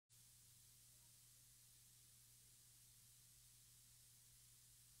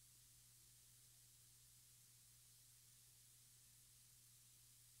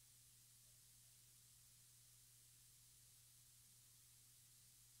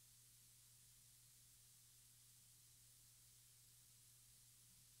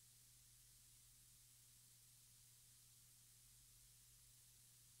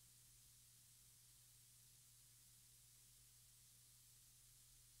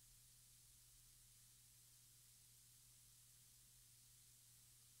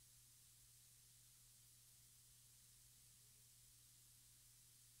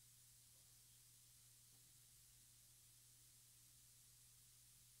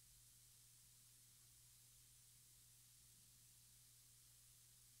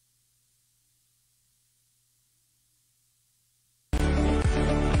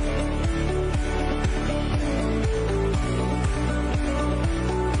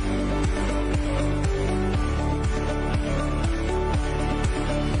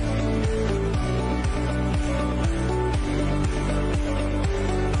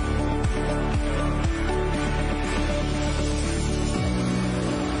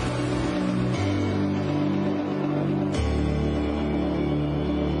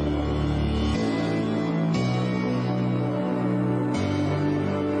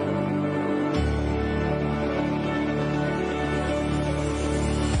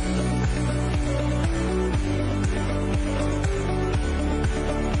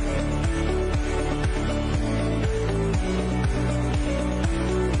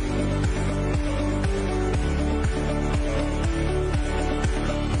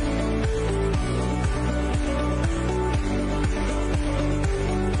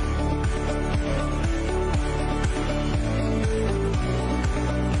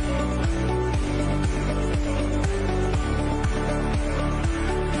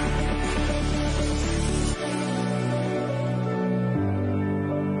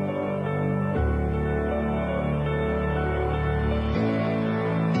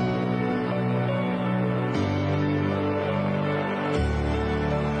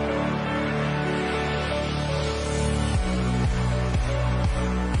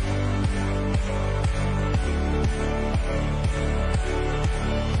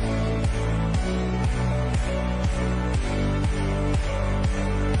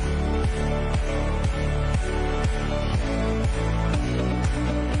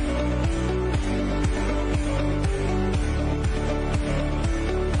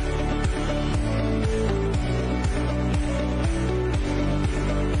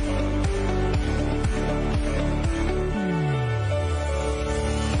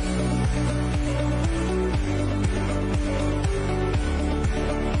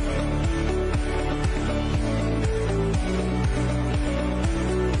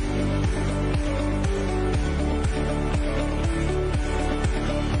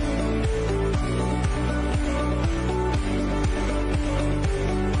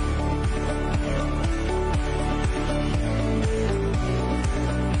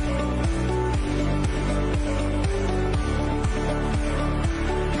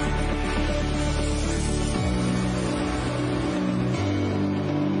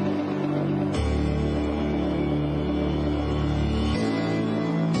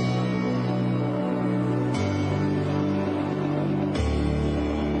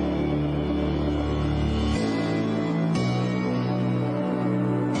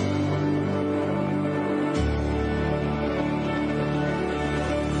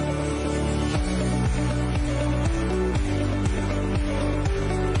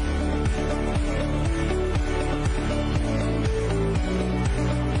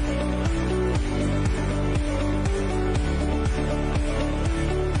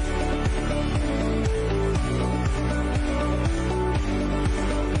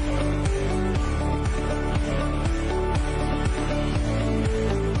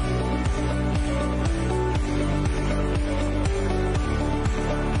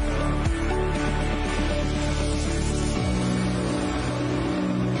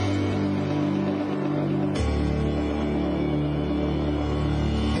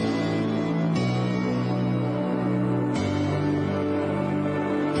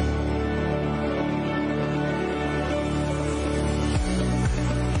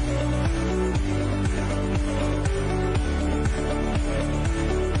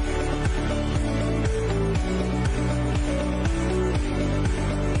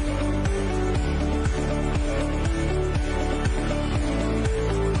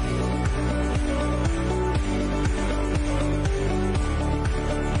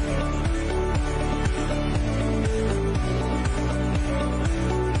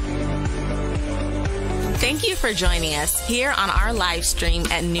Thank you for joining us here on our live stream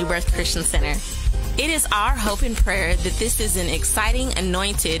at New Birth Christian Center. It is our hope and prayer that this is an exciting,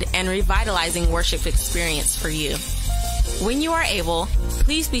 anointed, and revitalizing worship experience for you. When you are able,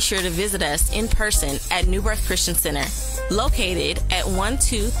 please be sure to visit us in person at New Birth Christian Center, located at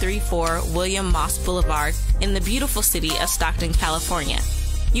 1234 William Moss Boulevard in the beautiful city of Stockton, California.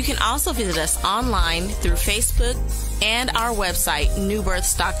 You can also visit us online through Facebook and our website,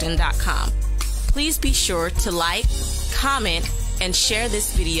 newbirthstockton.com. Please be sure to like, comment, and share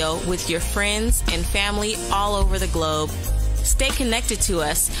this video with your friends and family all over the globe. Stay connected to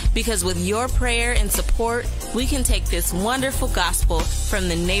us because with your prayer and support, we can take this wonderful gospel from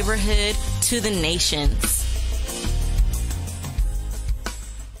the neighborhood to the nations.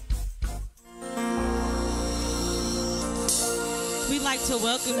 We'd like to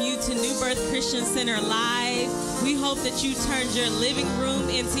welcome you to New Birth Christian Center Live. We hope that you turned your living room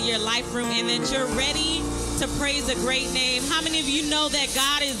into your life room and that you're ready to praise a great name. How many of you know that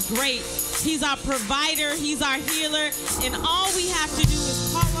God is great? He's our provider, He's our healer, and all we have to do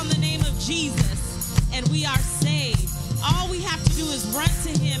is call on the name of Jesus and we are saved. All we have to do is run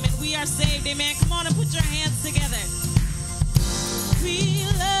to Him and we are saved. Amen. Come on and put your hands together. We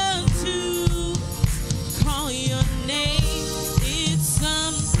love to call your name. It's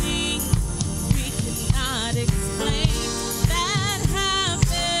something we cannot explain. That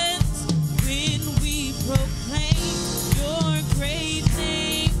happens when we proclaim your great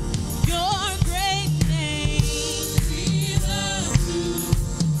name, your great name. We love to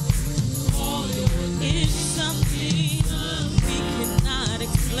call your name. It's something we cannot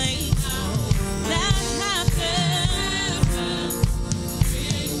explain. That happens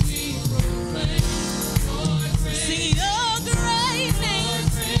when we proclaim your great. Sing your great name,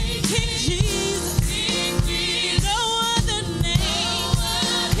 King Jesus. No other name,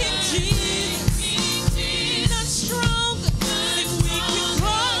 King Jesus. Not stronger than we can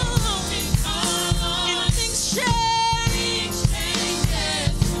call on. And things change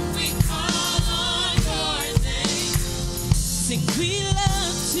when we call on your name. Sing, we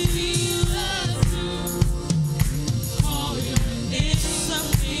love to call your name. It's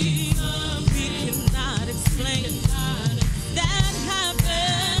something we cannot explain. That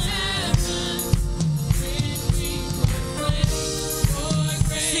happens when we proclaim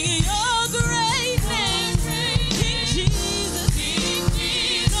singing your great name, King Jesus.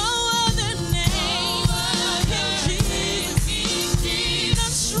 No other name, King Jesus.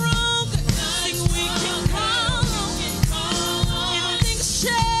 Not stronger than we can call on. And things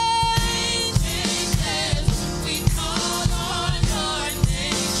change when we call on your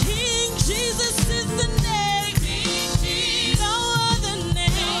name. King Jesus is the name. No other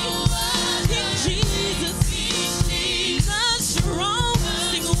name. King Jesus. Not stronger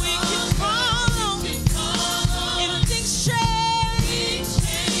than we can call on. And things change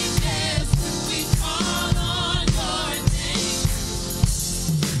when we call on your name.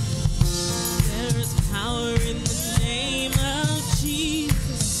 There is power in the name of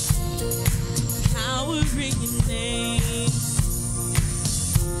Jesus. Power in your name.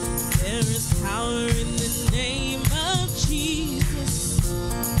 There is power in the name of Jesus.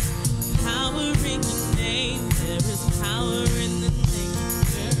 Power in your name. There is power in the name.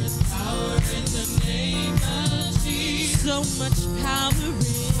 There is power in the name of Jesus. So much power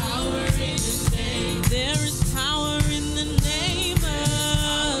in the name. There is power in the name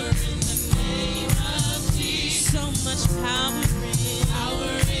of Jesus. So much power in your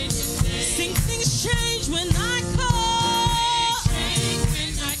name. Sing, things change when I call.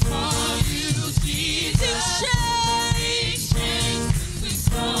 When I call you Jesus. Things change when we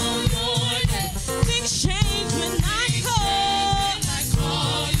call your name. Things change when I call. When I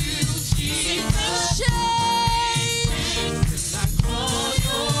call you Jesus. Things change when I call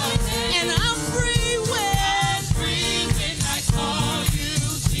your name. And I'm free when I call you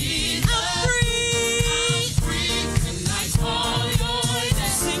Jesus. I'm free when I call your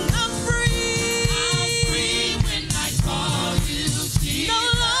name. Sing, I'm free when I call you Jesus. No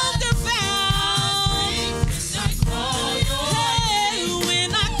longer bound when I call your name.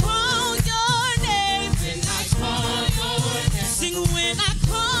 When I call your name. When I call your name. Sing, when I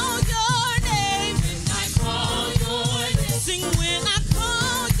call your name. When I call your name. Sing, when I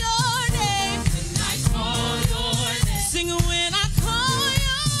call your name. When I call your name. Sing, when I call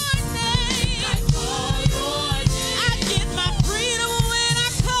your name. I call your name. I get my freedom when I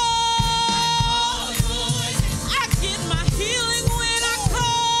call your name. I get my healing when I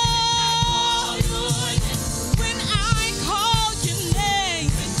call your name. When I call your name.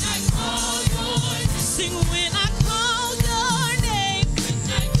 When I call your name. Sing, when I call your name. When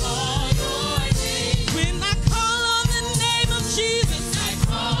I call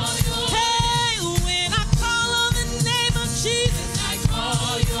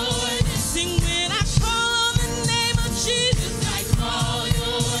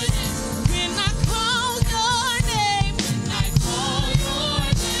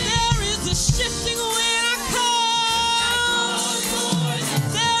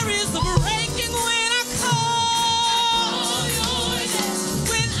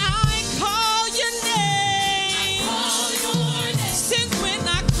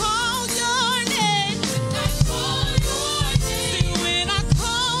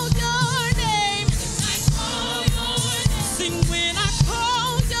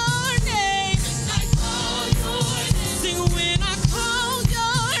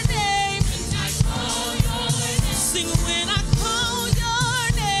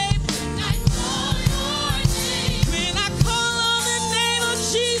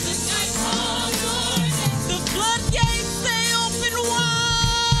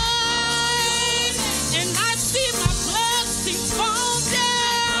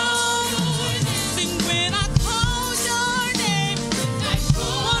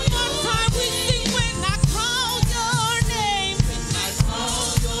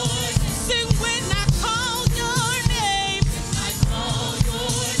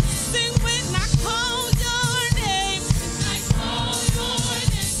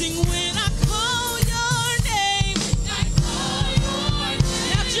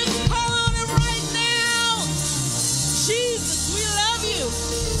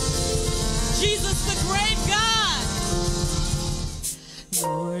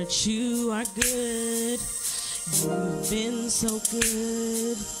Lord, you are good. You've been so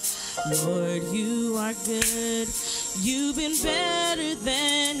good. Lord, you are good. You've been better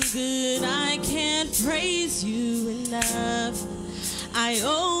than good. I can't praise you enough. I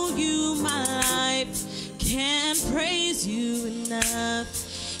owe you my life. Can't praise you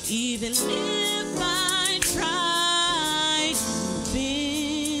enough. Even if I try, you've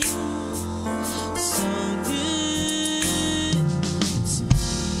been so good to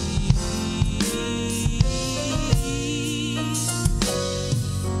me.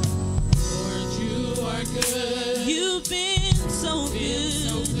 Lord, you are good. You've been so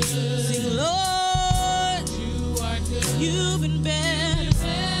good. Sing, Lord, you are good. You've been better.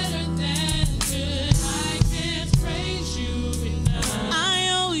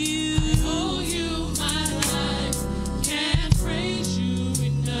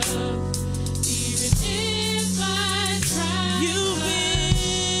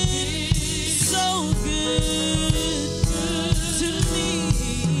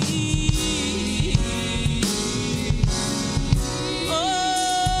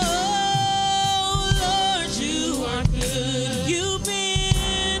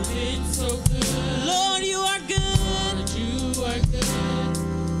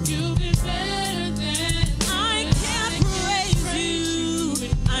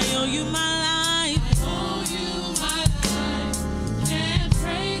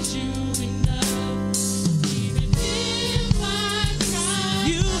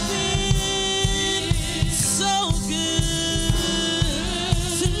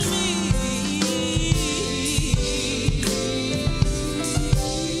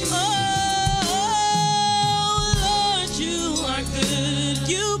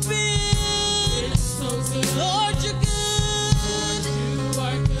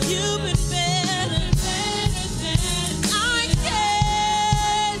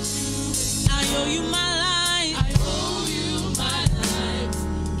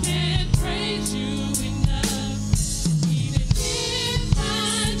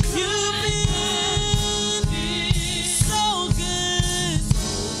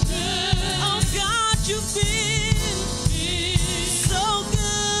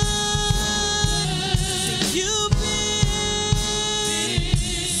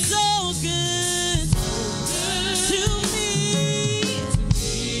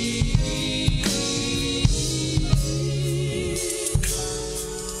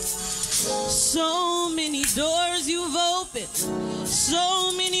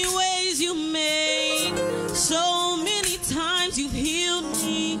 So many ways you made, so many times you've healed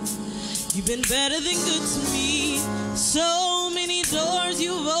me. You've been better than good to me. So many doors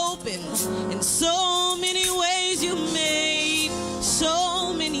you've opened, and so many ways you made.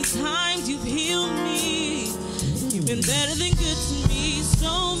 So many times you've healed me. You've been better than good to me.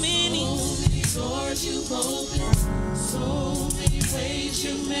 So many doors you've opened, so many ways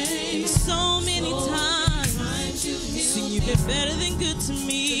you made. So many times. Sing, you've been better than good to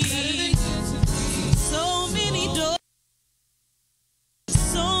me. So many doors,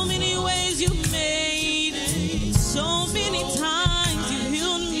 so many ways you made. So many times you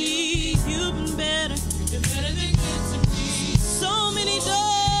healed me. You've been better than good to me. So many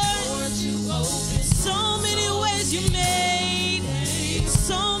doors, so many ways you made.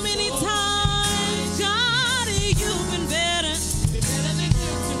 So many times, God, you've been better than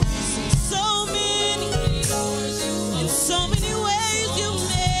good to me. So many doors. So many ways you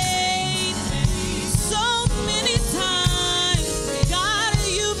made, so many times, God,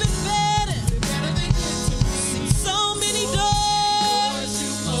 you've been better. So many doors,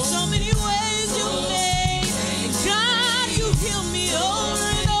 so many ways you made, God, you healed me over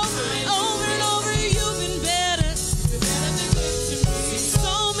and over and over and over. You've been better.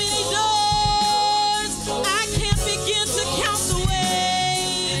 So many doors, I can't begin to count the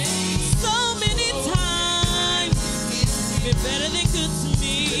ways. So many times. You've been better than good to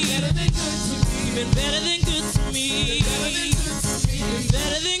me. You've been better than good to me. You've been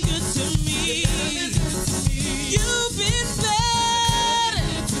better than good to me. You've been better.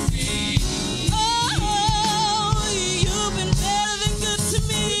 Oh, you've been better than good to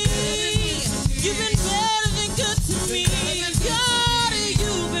me. You've been better than good to me. God,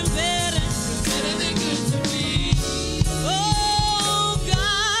 you've been better than good to me. Oh,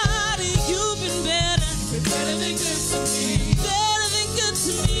 God, you've been better than good to me. Better than good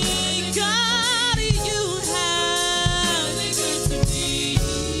to me, God, you have.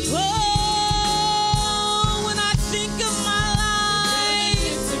 Oh, when I think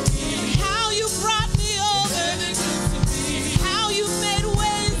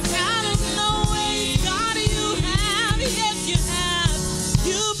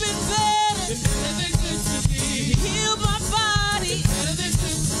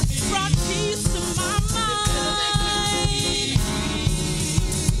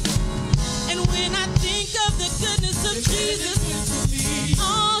Jesus,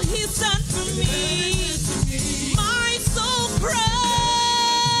 all he's done for me. My soul cries,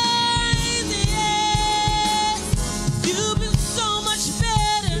 yeah. You've been so much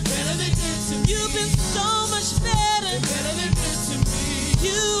better. You've been so much better.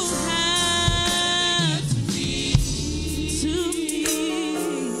 You have to me.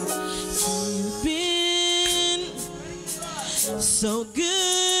 You've been so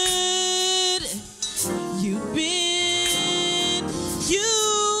good. You've been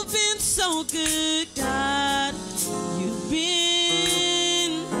so good, God. You've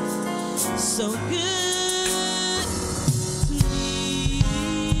been so good to me.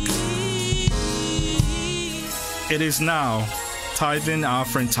 It is now tithing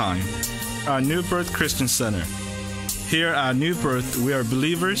offering time. Our New Birth Christian Center. Here at New Birth, we are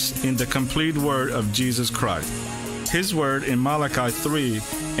believers in the complete word of Jesus Christ. His word in Malachi 3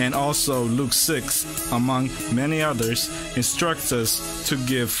 and also Luke 6, among many others, instructs us to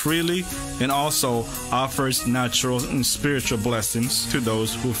give freely and also offers natural and spiritual blessings to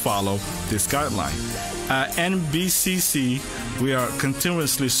those who follow this guideline. At NBCC, we are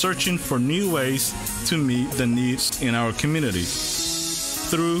continuously searching for new ways to meet the needs in our community.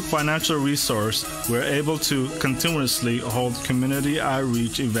 Through financial resource, we're able to continuously hold community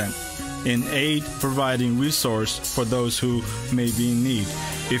outreach events in aid providing resource for those who may be in need.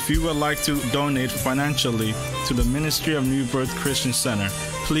 If you would like to donate financially to the Ministry of New Birth Christian Center,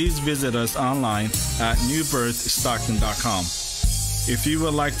 please visit us online at newbirthstockton.com. If you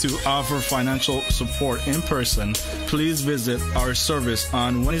would like to offer financial support in person, please visit our service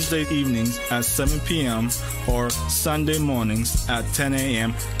on Wednesday evenings at 7 p.m. or Sunday mornings at 10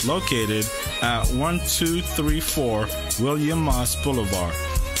 a.m. located at 1234 William Moss Boulevard.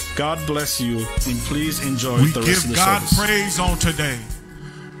 God bless you, and please enjoy the rest of the service. We give God praise on today.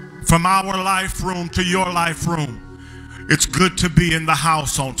 From our life room to your life room, it's good to be in the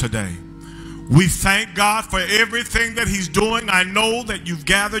house on today. We thank God for everything that he's doing. I know that you've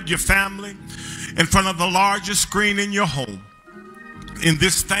gathered your family in front of the largest screen in your home. In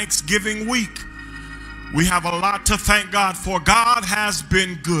this Thanksgiving week, we have a lot to thank God for. God has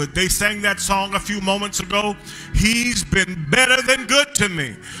been good. They sang that song a few moments ago. He's been better than good to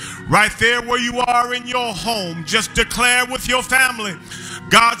me. Right there where you are in your home, just declare with your family,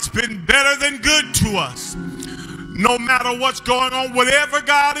 God's been better than good to us. No matter what's going on, whatever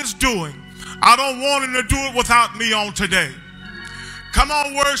God is doing, I don't want him to do it without me on today. Come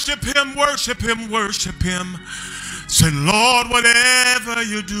on, worship him, worship him, worship him. Say, Lord, whatever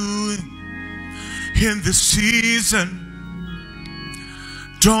you're doing in this season,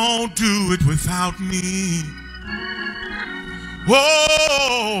 don't do it without me.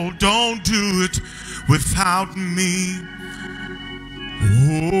 Whoa, don't do it without me.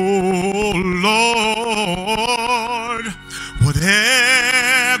 Oh, Lord,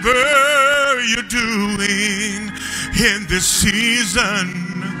 whatever you're doing in this season,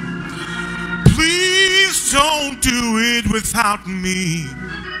 please don't do it without me.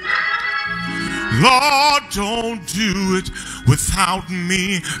 Lord, don't do it without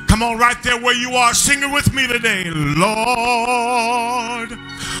me. Come on, right there where you are, sing it with me today. Lord,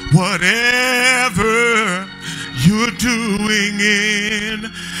 whatever you're doing in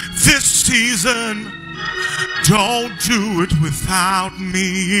this season, don't do it without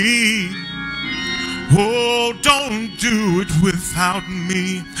me. Oh, don't do it without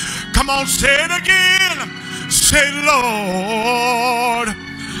me. Come on, say it again. Say, Lord,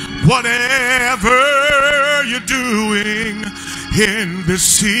 whatever you're doing in this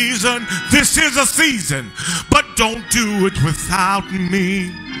season, this is a season, but don't do it without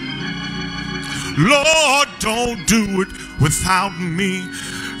me. Lord, don't do it without me.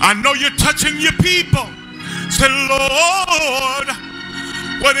 I know you're touching your people. Say, Lord,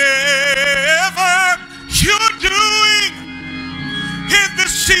 whatever you're doing in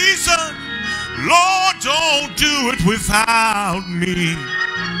this season, Lord, don't do it without me.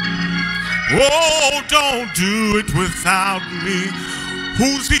 Oh, don't do it without me.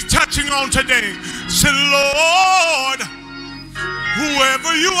 Who's he touching on today? Say, Lord,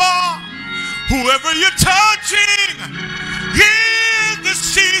 whoever you are, whoever you're touching in this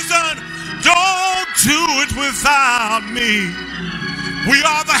season, don't do it without me. We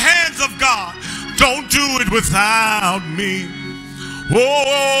are the hands of God. Don't do it without me.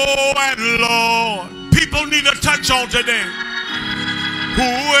 Oh, and Lord, people need a touch on today.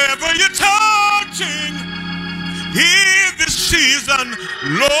 Whoever you're touching in this season,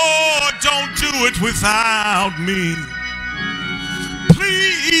 Lord, don't do it without me.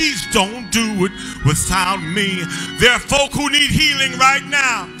 Please don't do it without me. There are folk who need healing right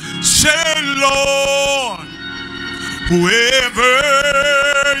now. Say, Lord, Whoever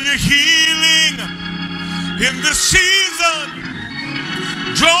you're healing in this season,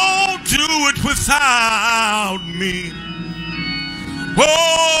 don't do it without me.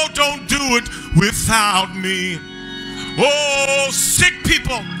 Oh, don't do it without me. Oh, sick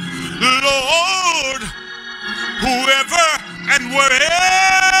people, Lord, whoever and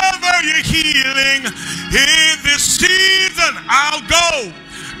wherever you're healing in this season, I'll go.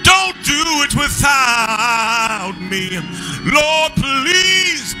 Don't do it without me. Lord,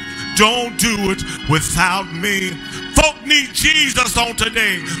 please don't do it without me. Folk need Jesus on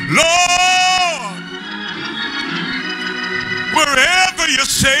today. Lord, wherever you're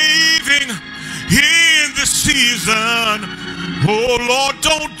saving in this season, oh Lord,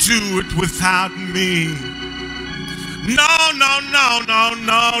 don't do it without me. No, no, no, no,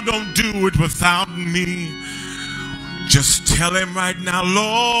 no, don't do it without me. Just tell him right now,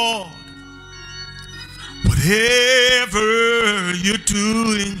 Lord, whatever you're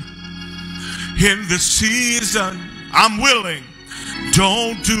doing in this season, I'm willing.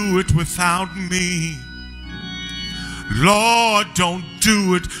 Don't do it without me. Lord, don't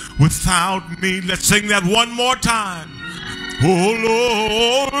do it without me. Let's sing that one more time. Oh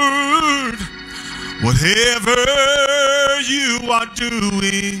Lord, whatever you are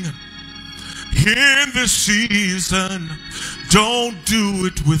doing in this season, don't do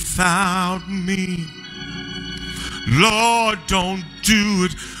it without me. Lord, don't do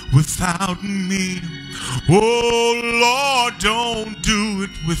it without me. Oh Lord, don't do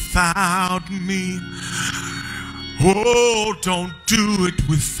it without me. Oh, don't do it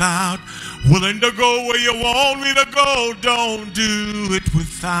without. Willing to go where you want me to go. Don't do it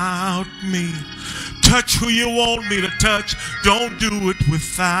without me. Touch who you want me to touch. Don't do it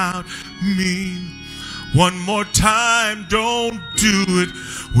without me. One more time, don't do it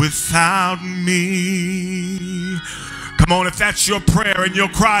without me. Come on, if that's your prayer and your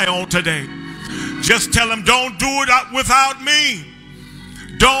cry on today, just tell him, don't do it without me.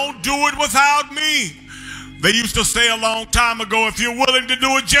 Don't do it without me. They used to say a long time ago, if you're willing to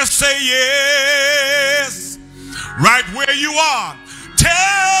do it, just say yes. Right where you are.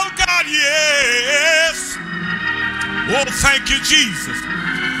 Tell God yes. Oh, thank you, Jesus.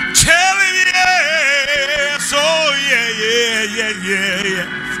 Tell him yes. Oh, yeah, yeah, yeah, yeah, yeah.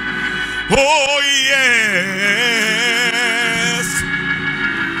 Oh, yes.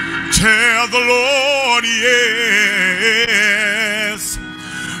 Tell the Lord yes.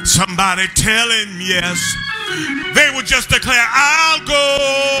 Somebody tell him yes. They would just declare, I'll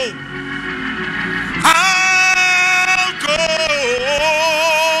go. I'll go.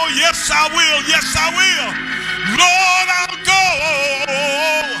 Yes, I will. Yes, I will. Lord, I'll go.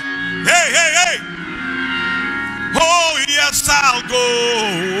 Hey, hey, hey. Oh, yes, I'll go.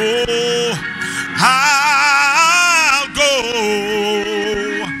 I'll go.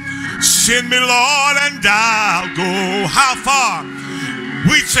 Send me, Lord, and I'll go. How far?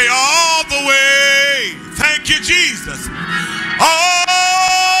 We'd say all the way. Thank you, Jesus.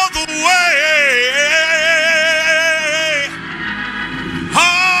 All the way.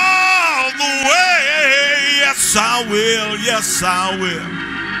 All the way. Yes, I will. Yes, I will.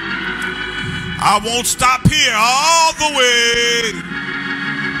 I won't stop here. All the way.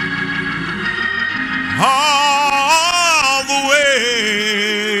 All the way.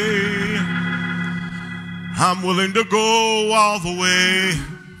 I'm willing to go all the way.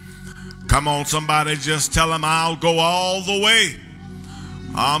 Come on, somebody, just tell him I'll go all the way.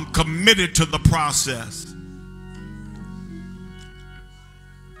 I'm committed to the process.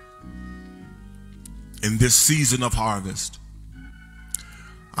 In this season of harvest,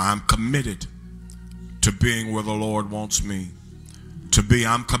 I'm committed to being where the Lord wants me to be.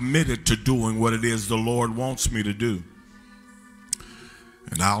 I'm committed to doing what it is the Lord wants me to do.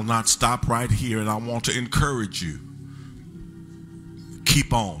 And I'll not stop right here, and I want to encourage you.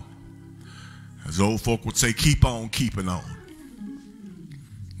 Keep on. As old folk would say, keep on keeping on.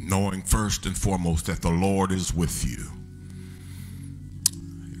 Knowing first and foremost that the Lord is with you.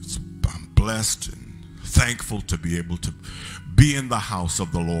 I'm blessed and thankful to be able to be in the house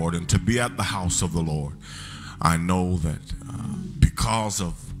of the Lord and to be at the house of the Lord. I know that because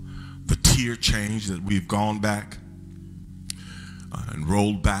of the tier change that we've gone back and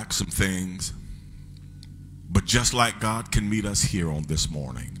rolled back some things, but just like God can meet us here on this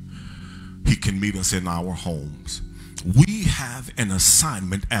morning, He can meet us in our homes. We have an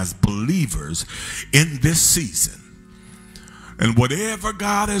assignment as believers in this season. And whatever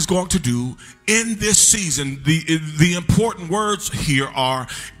God is going to do in this season, the important words here are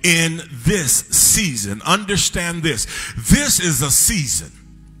in this season. Understand this. This is a season.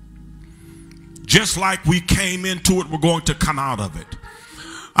 Just like we came into it, we're going to come out of it.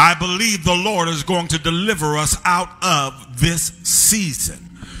 I believe the Lord is going to deliver us out of this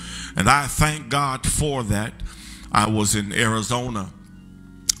season. And I thank God for that. I was in Arizona,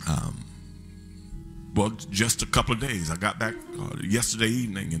 just a couple of days. I got back yesterday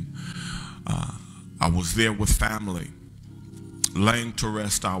evening, and I was there with family, laying to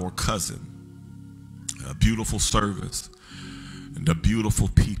rest our cousin. A beautiful service and a beautiful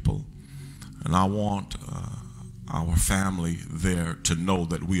people. And I want our family there to know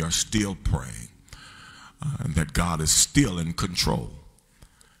that we are still praying and that God is still in control.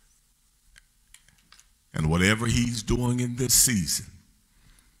 And whatever he's doing in this season,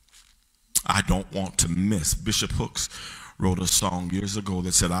 I don't want to miss. Bishop Hooks wrote a song years ago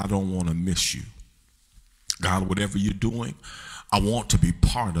that said, I don't want to miss you. God, whatever you're doing, I want to be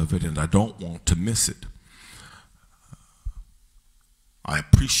part of it, and I don't want to miss it. I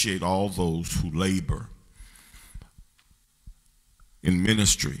appreciate all those who labor in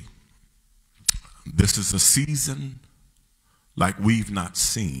ministry. This is a season like we've not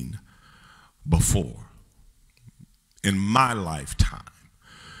seen before. In my lifetime,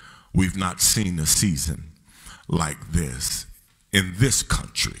 we've not seen a season like this in this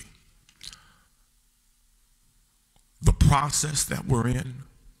country. The process that we're in,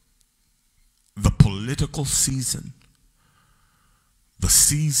 the political season, the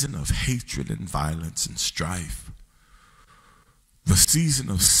season of hatred and violence and strife, the season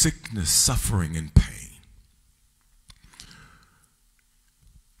of sickness, suffering, and pain.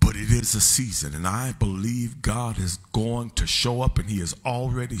 But it is a season, and I believe God is going to show up, and he is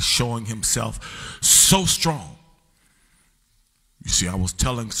already showing himself so strong. You see, I was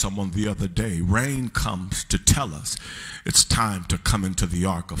telling someone the other day, rain comes to tell us it's time to come into the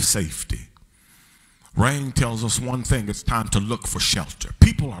ark of safety. Rain tells us one thing, it's time to look for shelter.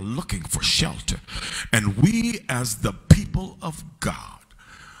 People are looking for shelter. And we as the people of God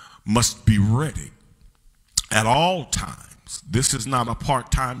must be ready at all times. This is not a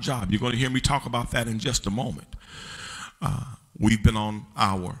part-time job. You're going to hear me talk about that in just a moment. We've been on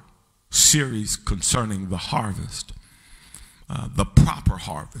our series concerning the harvest, the proper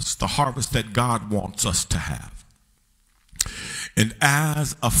harvest, the harvest that God wants us to have. And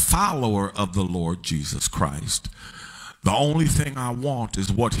as a follower of the Lord Jesus Christ, the only thing I want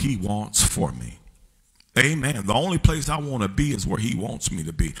is what he wants for me. Amen. The only place I want to be is where he wants me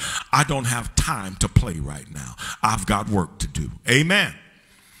to be. I don't have time to play right now. I've got work to do. Amen.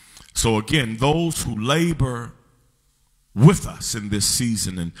 So again, those who labor with us in this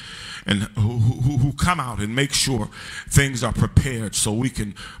season and who come out and make sure things are prepared so we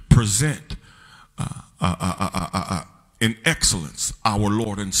can present in excellence our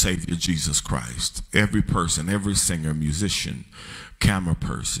Lord and Savior Jesus Christ. Every person, every singer, musician, camera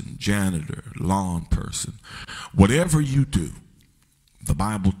person, janitor, lawn person, whatever you do, the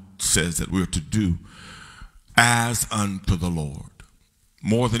Bible says that we're to do as unto the Lord.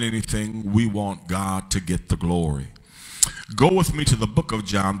 More than anything, we want God to get the glory. Go with me to the book of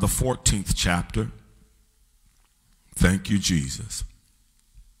John, the 14th chapter. Thank you, Jesus.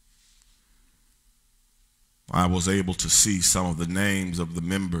 I was able to see some of the names of the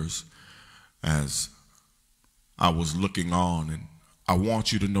members as I was looking on, and I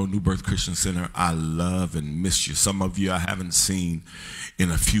want you to know, New Birth Christian Center, I love and miss you. Some of you I haven't seen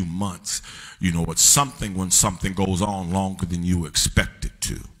in a few months. You know, it's something when something goes on longer than you expect it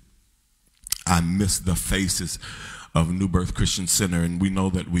to. I miss the faces of New Birth Christian Center, and we know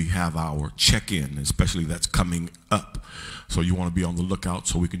that we have our check-in, especially that's coming up. So you want to be on the lookout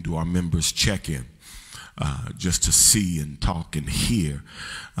so we can do our members check-in. Just to see and talk and hear,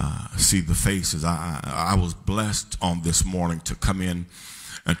 see the faces. I was blessed on this morning to come in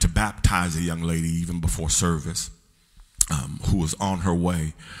and to baptize a young lady even before service who was on her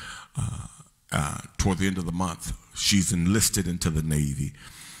way toward the end of the month. She's enlisted into the Navy,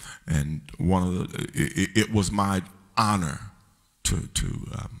 and it was my honor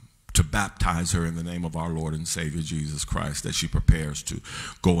to baptize her in the name of our Lord and Savior Jesus Christ, that she prepares to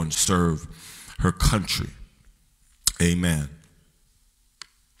go and serve her country. Amen.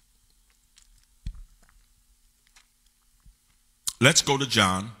 Let's go to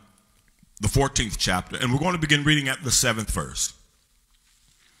John, the 14th chapter, and we're going to begin reading at the 7th verse.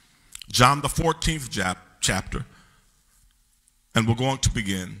 John, the 14th chapter, and we're going to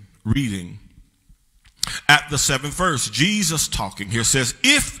begin reading at the 7th verse. Jesus talking here says,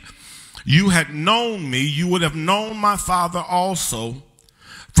 if you had known me, you would have known my Father also.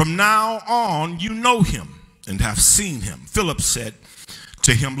 From now on, you know him and have seen him. Philip said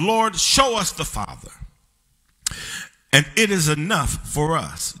to him, Lord, show us the Father, and it is enough for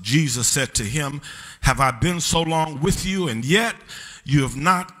us. Jesus said to him, have I been so long with you, and yet you have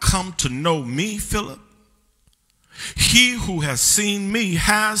not come to know me, Philip? He who has seen me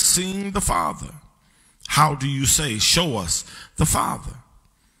has seen the Father. How do you say, show us the Father?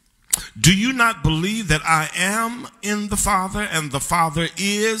 Do you not believe that I am in the Father and the Father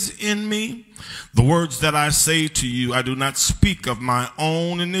is in me? The words that I say to you, I do not speak of my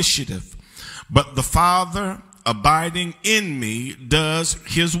own initiative, but the Father abiding in me does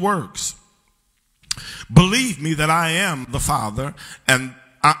his works. Believe me that I am the Father, and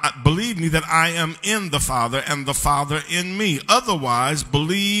believe me that I am in the Father and the Father in me. Otherwise,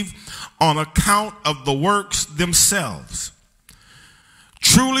 believe on account of the works themselves.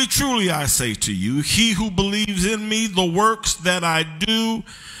 Truly, truly, I say to you, he who believes in me, the works that I do,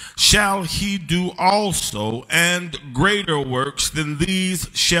 shall he do also, and greater works than these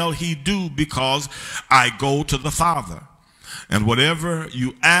shall he do, because I go to the Father. And whatever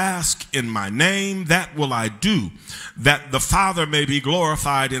you ask in my name, that will I do, that the Father may be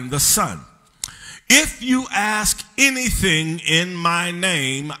glorified in the Son. If you ask anything in my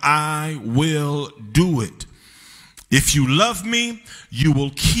name, I will do it. If you love me, you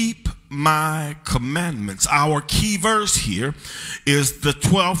will keep my commandments. Our key verse here is the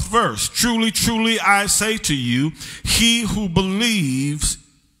 12th verse. Truly, truly, I say to you, he who believes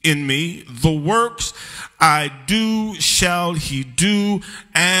in me, the works I do shall he do,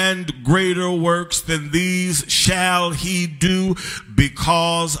 and greater works than these shall he do,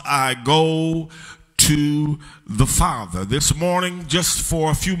 because I go to the Father. This morning, just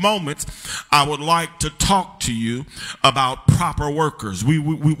for a few moments, I would like to talk to you about proper workers.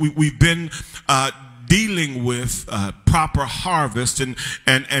 We've been dealing with proper harvest, and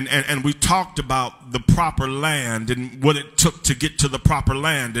we talked about the proper land and what it took to get to the proper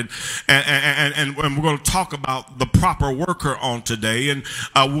land, and we're going to talk about the proper worker on today, and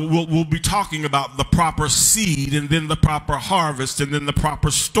we'll be talking about the proper seed, and then the proper harvest, and then the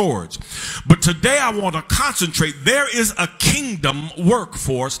proper storage. But today I want to concentrate. There is a kingdom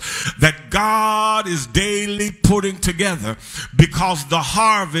workforce that God is daily putting together, because the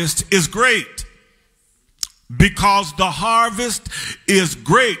harvest is great. Because the harvest is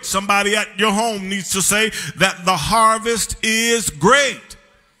great. Somebody at your home needs to say that the harvest is great.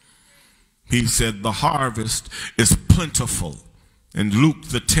 He said the harvest is plentiful. In Luke,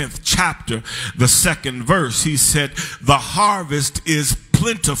 the 10th chapter, the 2nd verse, he said the harvest is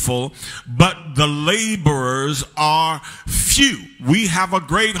plentiful, but the laborers are few. We have a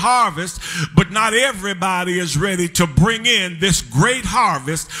great harvest, but not everybody is ready to bring in this great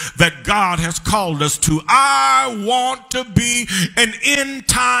harvest that God has called us to. I want to be an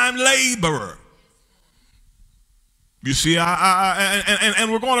end-time laborer. You see,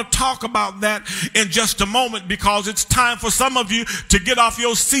 and we're going to talk about that in just a moment, because it's time for some of you to get off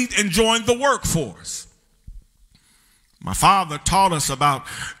your seat and join the workforce. My father taught us about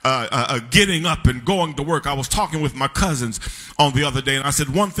getting up and going to work. I was talking with my cousins on the other day, and I said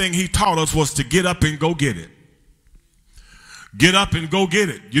one thing he taught us was to get up and go get it. Get up and go get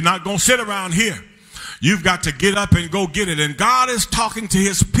it. You're not going to sit around here. You've got to get up and go get it. And God is talking to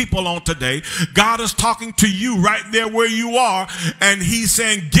his people on today. God is talking to you right there where you are. And he's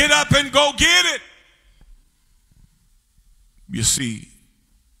saying, get up and go get it. You see,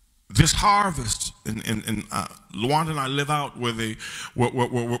 this harvest, and Luanda and I live out where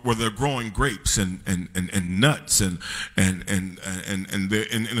they're growing grapes and nuts, and in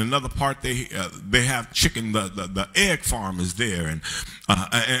another part they have chicken. The egg farm is there,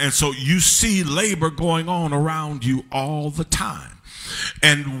 and so you see labor going on around you all the time.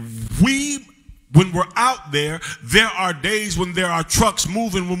 And when we're out there, there are days when there are trucks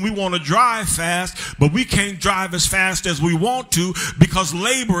moving when we want to drive fast, but we can't drive as fast as we want to because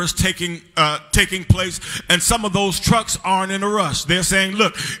labor is taking place, and some of those trucks aren't in a rush. They're saying,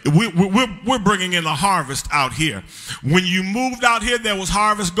 look, we're bringing in a harvest out here. When you moved out here, there was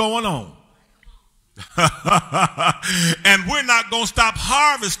harvest going on. And we're not going to stop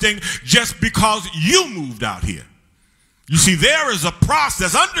harvesting just because you moved out here. You see, there is a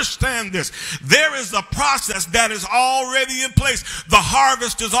process. Understand this. There is a process that is already in place. The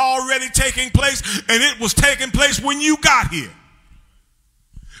harvest is already taking place, and it was taking place when you got here.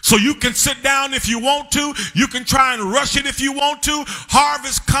 So you can sit down if you want to. You can try and rush it if you want to.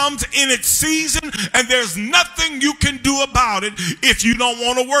 Harvest comes in its season, and there's nothing you can do about it if you don't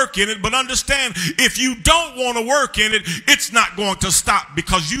want to work in it. But understand, if you don't want to work in it, it's not going to stop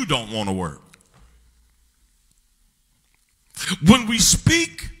because you don't want to work. When we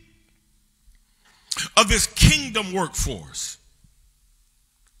speak of this kingdom workforce,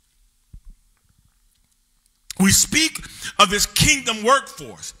 we speak of this kingdom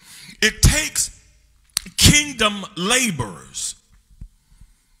workforce. It takes kingdom laborers.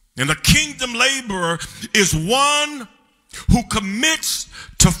 And a kingdom laborer is one who commits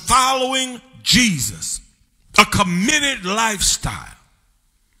to following Jesus, a committed lifestyle.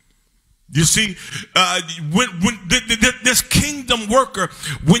 You see, this kingdom worker,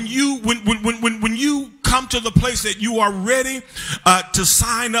 when you come to the place that you are ready to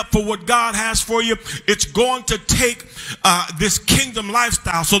sign up for what God has for you, it's going to take this kingdom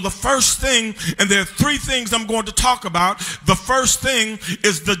lifestyle. So the first thing, and there are three things I'm going to talk about. The first thing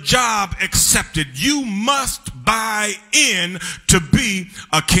is the job accepted. You must buy in to be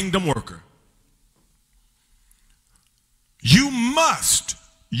a kingdom worker. You must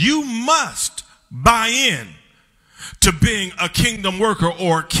buy in to being a kingdom worker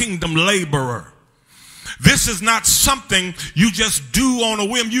or a kingdom laborer. This is not something you just do on a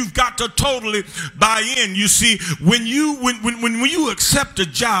whim. You've got to totally buy in. You see, when you accept a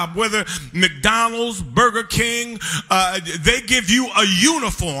job, whether McDonald's, Burger King, they give you a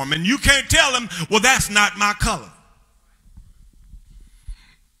uniform, and you can't tell them, well, that's not my color.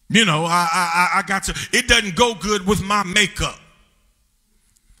 You know, I got to, it doesn't go good with my makeup.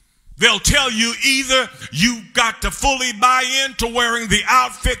 They'll tell you either you got to fully buy into wearing the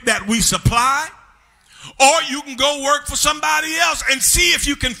outfit that we supply, or you can go work for somebody else and see if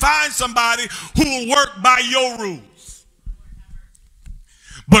you can find somebody who will work by your rules.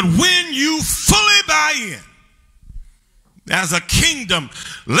 But when you fully buy in, as a kingdom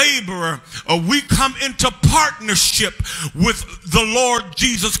laborer, we come into partnership with the Lord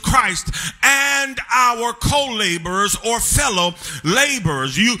Jesus Christ and our co-laborers or fellow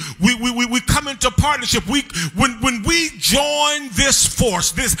laborers. We come into partnership. When we join this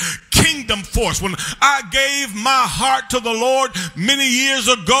force, this kingdom force, when I gave my heart to the Lord many years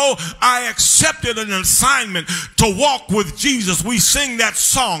ago, I accepted an assignment to walk with Jesus. We sing that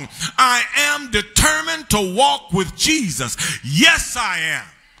song, I am determined to walk with Jesus. Yes, I am.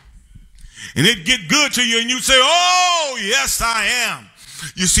 And it get good to you and you say, oh, yes, I am.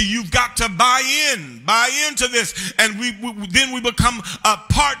 You see, you've got to buy into this. And then we become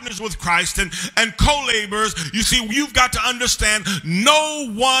partners with Christ and co-laborers. You see, you've got to understand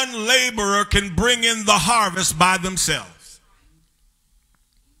no one laborer can bring in the harvest by themselves.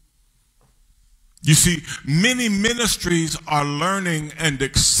 You see, many ministries are learning and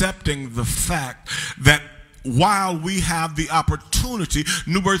accepting the fact that while we have the opportunity,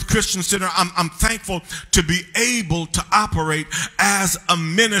 New Birth Christian Center, I'm thankful to be able to operate as a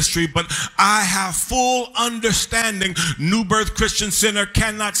ministry, but I have full understanding New Birth Christian Center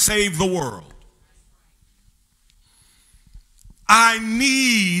cannot save the world. I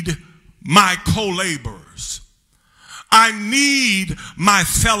need my co-laborers. I need my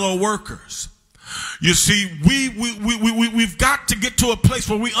fellow workers. You see, we've got to get to a place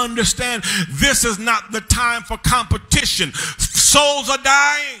where we understand this is not the time for competition. Souls are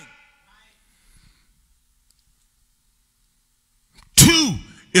dying. Two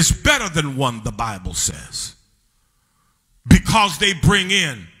is better than one, the Bible says, because they bring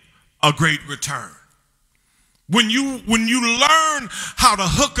in a great return. When you learn how to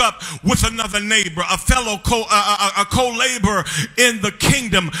hook up with another neighbor, a fellow co-laborer in the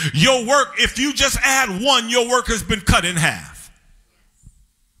kingdom, your work, if you just add one, your work has been cut in half.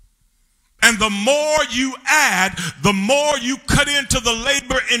 And the more you add, the more you cut into the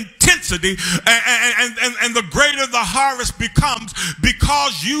labor intensity, and the greater the harvest becomes,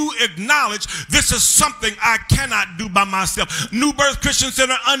 because you acknowledge this is something I cannot do by myself. New Birth Christian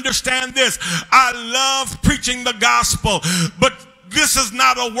Center, understand this. I love preaching the gospel, but this is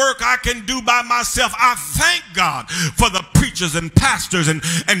not a work I can do by myself. I thank God for the preachers and pastors and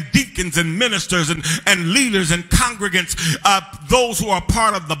deacons and ministers and leaders and congregants, those who are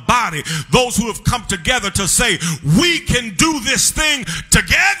part of the body, those who have come together to say, we can do this thing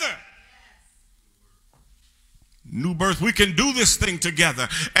together. New Birth, we can do this thing together.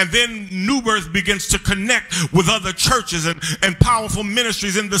 And then New Birth begins to connect with other churches and powerful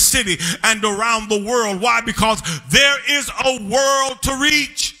ministries in the city and around the world. Why? Because there is a world to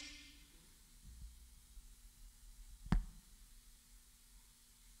reach.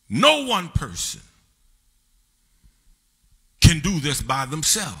 No one person can do this by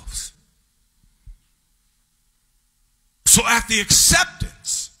themselves. So at the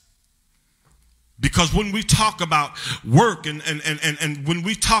acceptance, because when we talk about work and when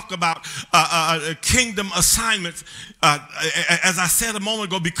we talk about kingdom assignments, as I said a moment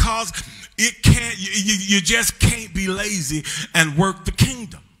ago, because it can't, you just can't be lazy and work the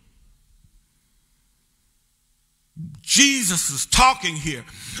kingdom. Jesus is talking here,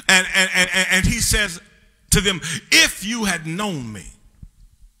 and he says, to them, if you had known me.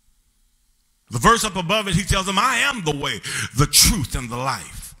 The verse up above it, he tells them, I am the way, the truth, and the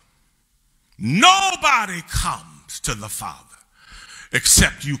life. Nobody comes to the Father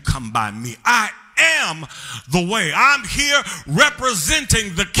except you come by me. I am the way. I'm here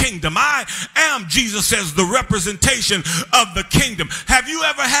representing the kingdom. I am, Jesus says, the representation of the kingdom. Have you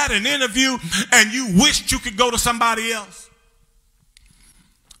ever had an interview and you wished you could go to somebody else?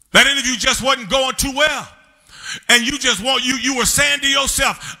 That interview just wasn't going too well. And you just you were saying to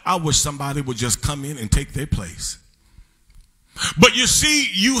yourself, I wish somebody would just come in and take their place. But you see,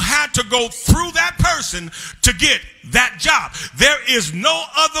 you had to go through that person to get that job. There is no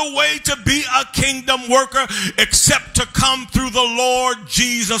other way to be a kingdom worker except to come through the Lord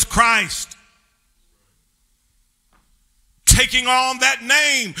Jesus Christ. Taking on that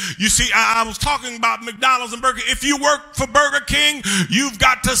name. You see, I was talking about McDonald's and Burger King. If you work for Burger King, you've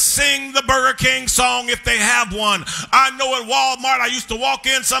got to sing the Burger King song if they have one. I know at Walmart, I used to walk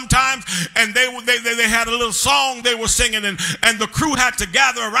in sometimes and they had a little song they were singing, and the crew had to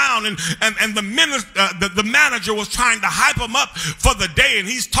gather around, and the manager was trying to hype them up for the day, and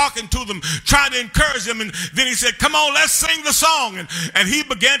he's talking to them, trying to encourage them, and then he said, come on, let's sing the song. And he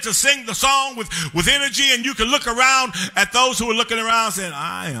began to sing the song with energy, and you can look around at those who were looking around saying,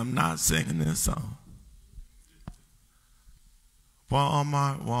 I am not singing this song.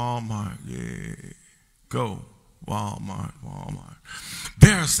 Walmart, yeah. Go, Walmart.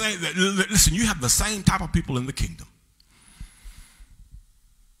 They're saying that, listen, you have the same type of people in the kingdom.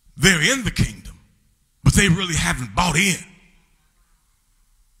 They're in the kingdom, but they really haven't bought in.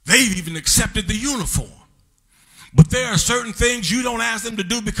 They've even accepted the uniform. But there are certain things you don't ask them to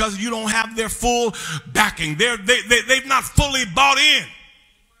do because you don't have their full backing. They've not fully bought in.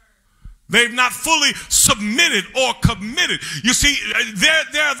 They've not fully submitted or committed. You see,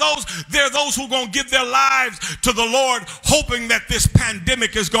 there are those who are going to give their lives to the Lord, hoping that this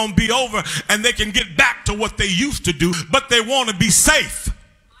pandemic is going to be over and they can get back to what they used to do, but they want to be safe.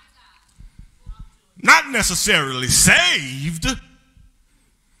 Not necessarily saved.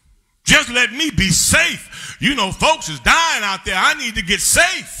 Just let me be safe. You know, folks is dying out there. I need to get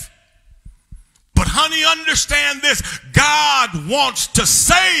safe. But honey, understand this. God wants to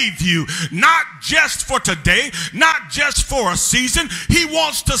save you, not just for today, not just for a season. He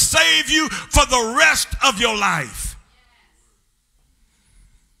wants to save you for the rest of your life.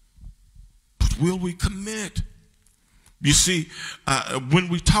 But will we commit? You see, when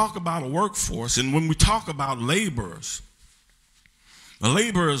we talk about a workforce and when we talk about laborers, a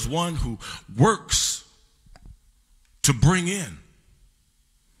laborer is one who works to bring in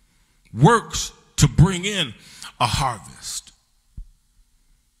a harvest.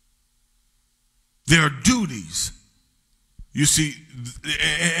 There are duties. You see,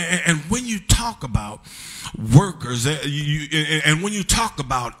 and when you talk about workers, and when you talk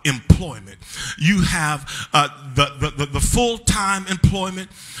about employment, you have the full-time employment,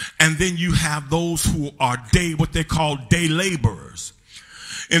 and then you have those who are what they call day laborers.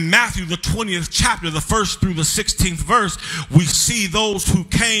 In Matthew, the 20th chapter, the 1st through the 16th verse, we see those who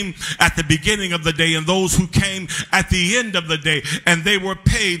came at the beginning of the day and those who came at the end of the day. And they were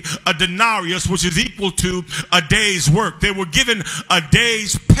paid a denarius, which is equal to a day's work. They were given a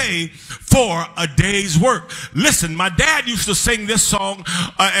day's pay for a day's work. Listen, my dad used to sing this song,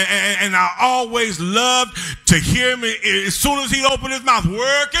 and I always loved to hear him as soon as he'd open his mouth,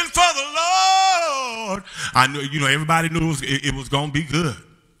 working for the Lord. I knew, everybody knew it was going to be good.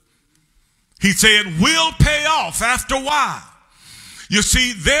 He said, will pay off after a while. You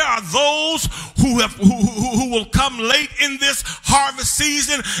see, there are those who will come late in this harvest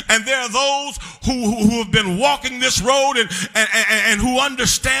season, and there are those who have been walking this road and who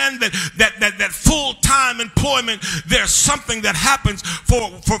understand that full-time employment, there's something that happens for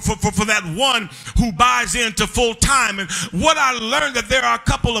that one who buys into full-time. And what I learned, that there are a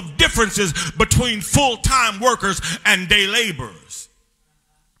couple of differences between full-time workers and day laborers.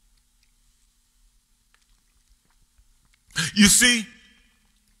 You see,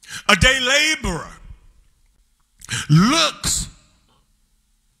 a day laborer looks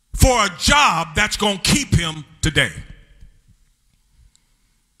for a job that's going to keep him today.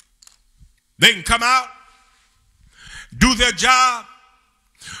 They can come out, do their job,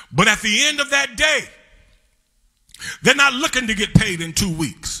 but at the end of that day, they're not looking to get paid in 2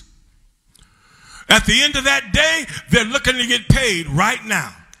 weeks. At the end of that day, they're looking to get paid right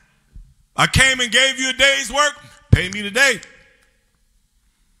now. I came and gave you a day's work. Pay me today.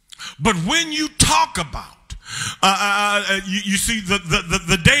 But when you talk about, you see,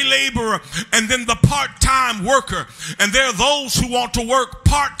 the day laborer laborer and then the part-time worker. And there are those who want to work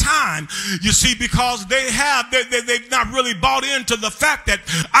part-time, you see, because they've not really bought into the fact that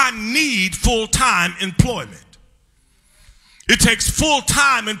I need full-time employment. It takes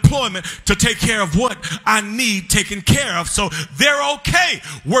full-time employment to take care of what I need taken care of. So they're okay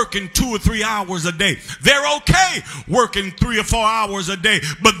working 2 or 3 hours a day. They're okay working 3 or 4 hours a day.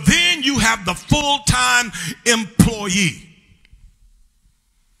 But then you have the full-time employee.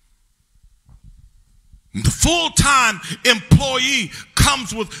 The full-time employee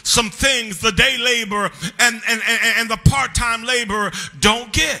comes with some things the day laborer and the part-time laborer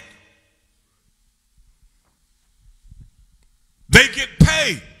don't get. They get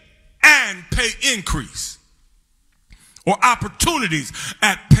pay and pay increase, or opportunities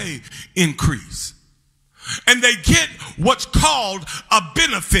at pay increase. And they get what's called a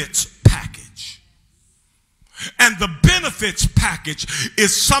benefits package. And the benefits package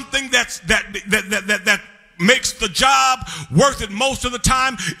is something that makes the job worth it most of the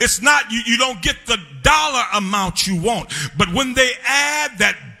time. It's not, you don't get the dollar amount you want, but when they add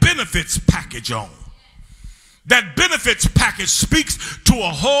that benefits package on, that benefits package speaks to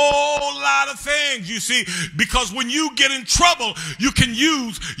a whole lot of things, you see, because when you get in trouble, you can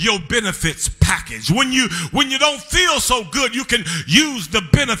use your benefits package. When you don't feel so good, you can use the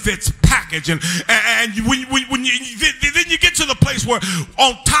benefits package. And when you get to the place where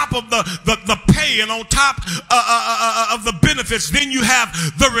on top of the pay and on top of the benefits, then you have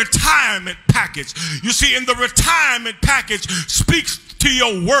the retirement package. You see, and the retirement package speaks to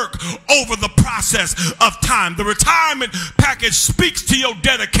your work over the process of time. The retirement package speaks to your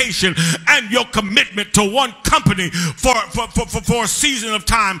dedication and your commitment to one company for a season of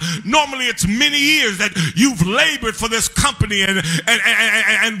time. Normally it's many years that you've labored for this company, and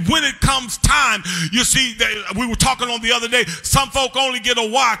when it comes time, you see, we were talking on the other day, some folk only get a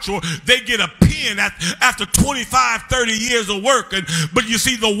watch or they get a pen after 25, 30 years of work. But you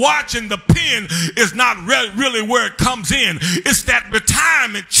see, the watch and the pen is not really where it comes in. It's that retirement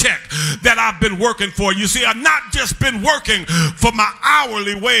check that I've been working for. You see, I've not just been working for my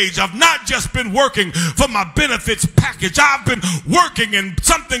hourly wage. I've not just been working for my benefits package. I've been working and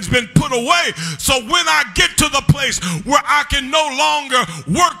something's been put away. So when I get to the place where I can no longer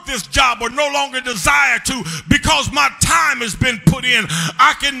work this job or no longer desire to because my time has been put in,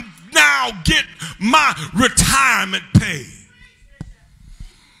 I can now get my retirement pay.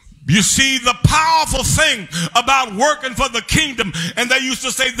 You see, the powerful thing about working for the kingdom, and they used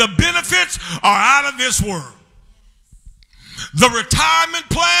to say the benefits are out of this world. The retirement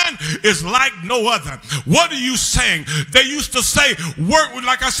plan is like no other. What are you saying? They used to say,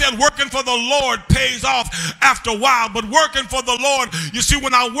 like I said, working for the Lord pays off after a while. But working for the Lord, you see,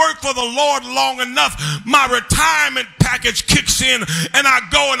 when I work for the Lord long enough, my retirement package kicks in, and I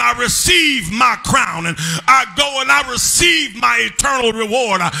go and I receive my crown, and I go and I receive my eternal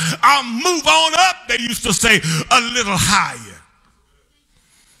reward. I'll move on up, they used to say, a little higher.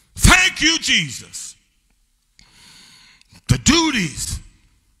 Thank you, Jesus. The duties,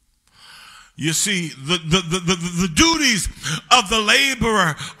 you see, the duties of the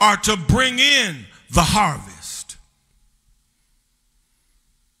laborer are to bring in the harvest.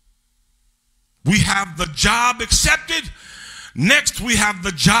 We have the job accepted. Next, we have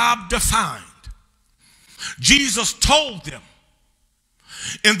the job defined. Jesus told them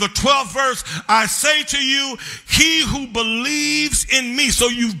in the 12th verse, I say to you, he who believes in me. So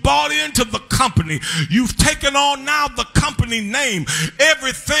you've bought into the company. You've taken on now the company name.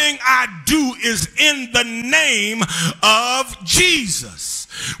 Everything I do is in the name of Jesus.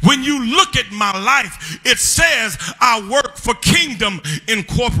 When you look at my life, it says I work for Kingdom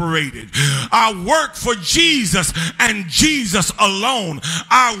Incorporated. I work for Jesus and Jesus alone.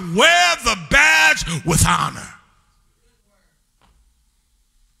 I wear the badge with honor.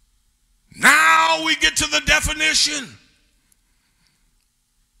 Now we get to the definition.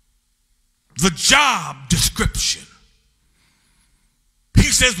 The job description. He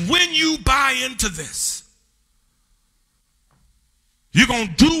says, when you buy into this, you're going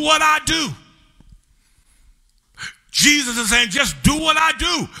to do what I do. Jesus is saying, just do what I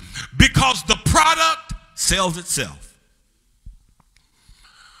do, because the product sells itself.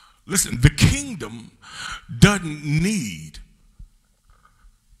 Listen, the kingdom doesn't need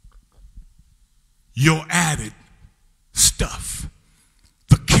your added stuff.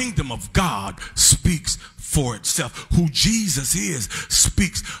 The kingdom of God speaks for itself. Who Jesus is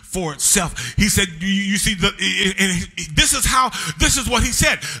speaks for itself. He said, you see, this is what he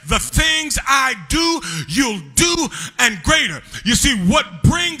said. The things I do, you'll do and greater. You see, what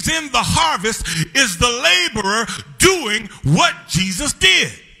brings in the harvest is the laborer doing what Jesus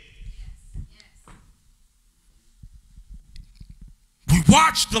did.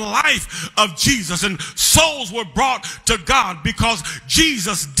 watched the life of Jesus, and souls were brought to God because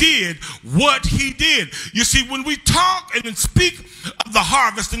Jesus did what he did. You see, when we talk and speak of the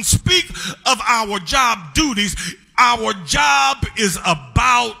harvest and speak of our job duties, our job is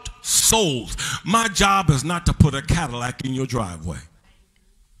about souls. My job is not to put a Cadillac in your driveway.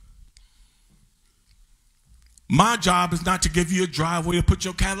 My job is not to give you a driveway to put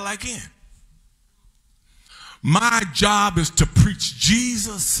your Cadillac in. My job is to preach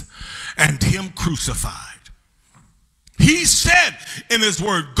Jesus and him crucified. He said in his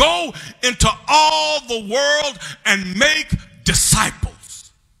word, go into all the world and make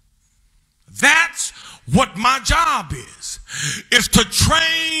disciples. That's what my job is to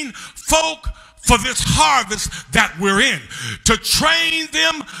train folk for this harvest that we're in, to train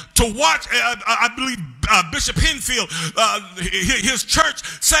them to watch. I believe Bishop Henfield, his church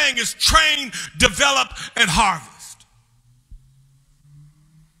saying is train, develop, and harvest.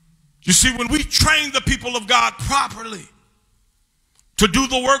 You see, when we train the people of God properly to do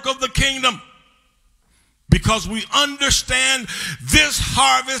the work of the kingdom, because we understand this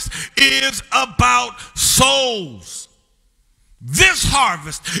harvest is about souls. This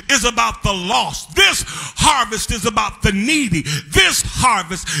harvest is about the lost. This harvest is about the needy. This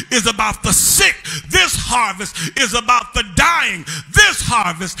harvest is about the sick. This harvest is about the dying. This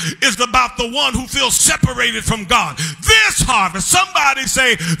harvest is about the one who feels separated from God. This harvest, somebody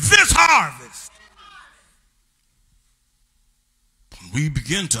say, this harvest. We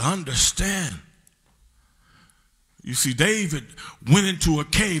begin to understand. You see, David went into a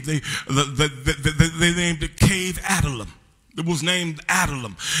cave. They named it Cave Adullam. It was named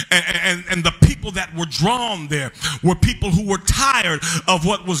Adullam. And the people that were drawn there were people who were tired of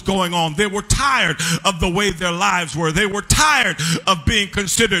what was going on. They were tired of the way their lives were. They were tired of being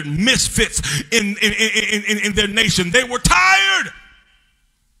considered misfits in their nation. They were tired.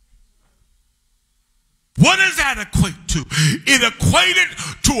 What does that equate to? It equated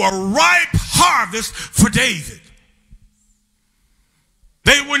to a ripe harvest for David.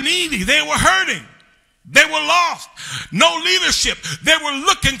 They were needy. They were hurting. They were lost. No leadership. They were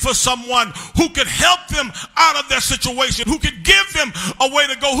looking for someone who could help them out of their situation, who could give them a way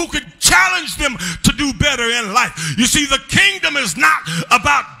to go, who could challenge them to do better in life. You see, the kingdom is not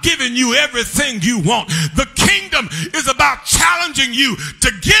about giving you everything you want. The kingdom is about challenging you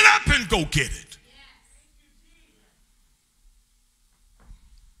to get up and go get it.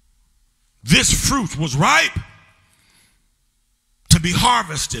 This fruit was ripe to be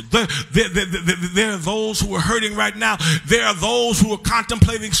harvested. There are those who are hurting right now. There are those who are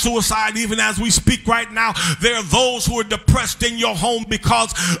contemplating suicide even as we speak right now. There are those who are depressed in your home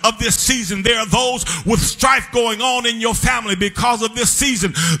because of this season. There are those with strife going on in your family because of this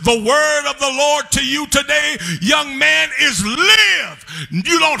season. The word of the Lord to you today, young man, is live.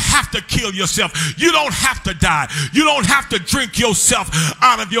 You don't have to kill yourself. You don't have to die. You don't have to drink yourself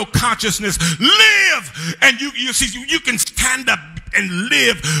out of your consciousness. Live. And you see, you can stand up and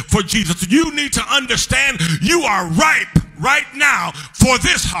live for Jesus. You need to understand you are ripe right now for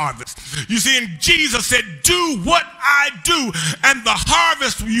this harvest. You see, and Jesus said, do what I do, and the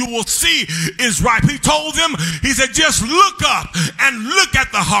harvest you will see is ripe. He told them, he said, just look up and look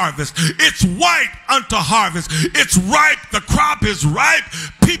at the harvest. It's white unto harvest. It's ripe. The crop is ripe.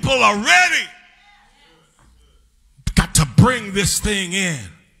 People are ready. Got to bring this thing in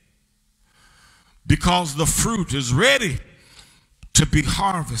because the fruit is ready to be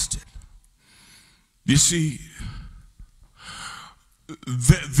harvested. You see,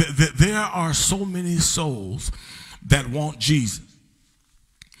 there are so many souls that want Jesus.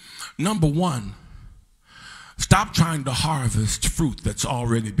 Number one, stop trying to harvest fruit that's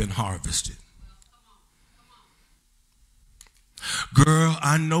already been harvested. Girl,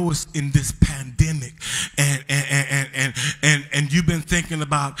 I know it's in this pandemic and you've been thinking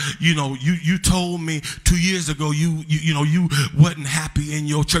about, you told me 2 years ago you wasn't happy in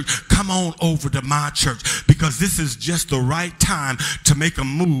your church. Come on over to my church because this is just the right time to make a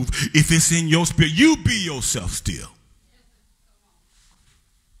move if it's in your spirit. You be yourself still.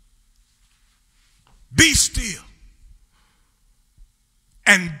 Be still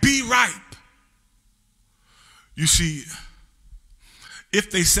and be ripe. You see, if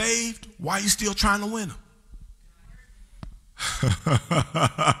they saved, why are you still trying to win them?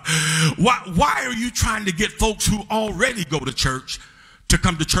 Why are you trying to get folks who already go to church to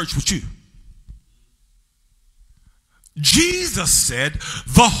come to church with you? Jesus said,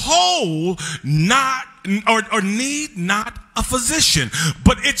 the whole, not or need not a physician,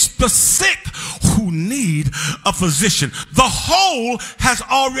 but it's the sick who need a physician. The whole has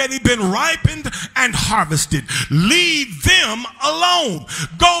already been ripened and harvested. Leave them alone.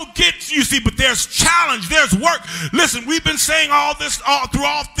 Go get, you see, but there's challenge, there's work. Listen, we've been saying all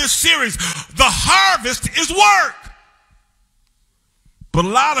throughout this series, the harvest is work. But a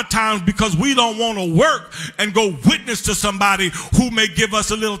lot of times, because we don't want to work and go witness to somebody who may give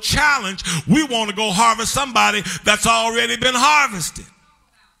us a little challenge, we want to go harvest somebody that's already been harvested.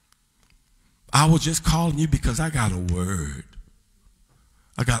 I was just calling you because I got a word.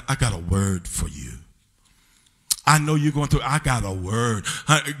 I got a word for you. I know you're going through, I got a word.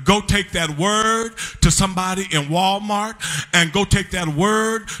 Go take that word to somebody in Walmart, and go take that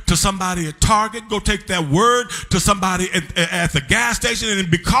word to somebody at Target. Go take that word to somebody at the gas station. And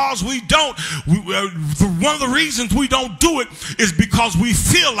because we don't, one of the reasons we don't do it is because we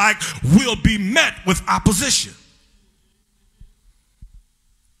feel like we'll be met with opposition.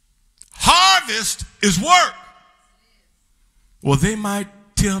 Harvest is work. Well, they might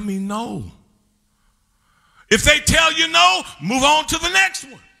tell me no. If they tell you no, move on to the next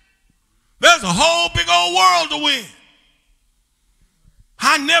one. There's a whole big old world to win.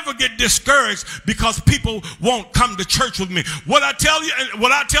 I never get discouraged because people won't come to church with me. What I tell you, and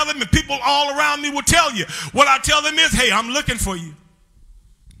what I tell them, and people all around me will tell you, what I tell them is, hey, I'm looking for you.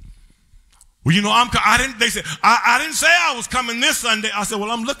 Well, you know, they said, I didn't say I was coming this Sunday. I said,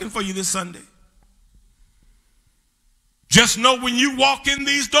 well, I'm looking for you this Sunday. Just know when you walk in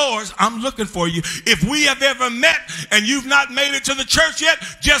these doors, I'm looking for you. If we have ever met and you've not made it to the church yet,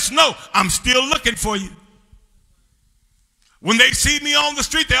 just know I'm still looking for you. When they see me on the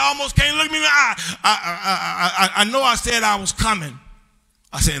street, they almost can't look me in the eye. I know I said I was coming.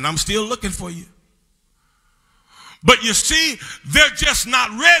 I said, and I'm still looking for you. But you see, they're just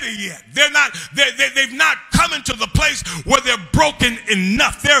not ready yet. They've not come into the place where they're broken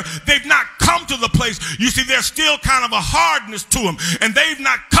enough. They've not come to the place. You see, there's still kind of a hardness to them, and they've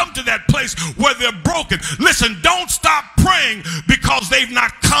not come to that place where they're broken. Listen, don't stop praying because they've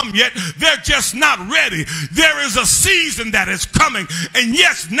not come yet. They're just not ready. There is a season that is coming, and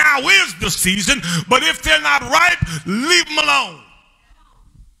yes, now is the season, but if they're not ripe, leave them alone.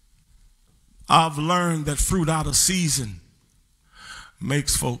 I've learned that fruit out of season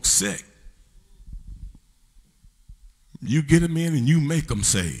makes folks sick. You get them in and you make them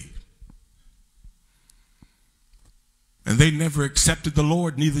saved. And they never accepted the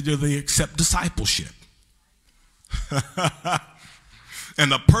Lord, neither do they accept discipleship.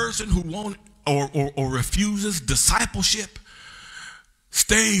 And a person who won't or refuses discipleship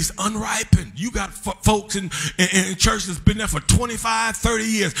stays unripened. You got folks in church that's been there for 25, 30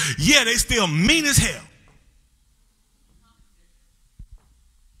 years. Yeah, they still mean as hell.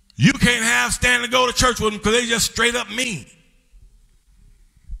 You can't stand to go to church with them because they just straight up mean.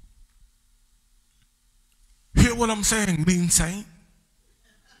 Hear what I'm saying, mean saint?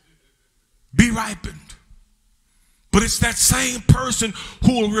 Be ripened. But it's that same person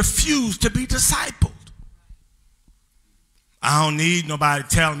who will refuse to be discipled. I don't need nobody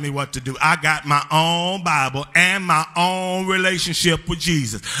telling me what to do. I got my own Bible and my own relationship with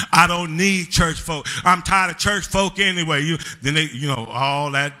Jesus. I don't need church folk. I'm tired of church folk anyway.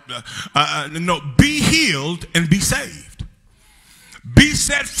 All that. No, be healed and be saved. Be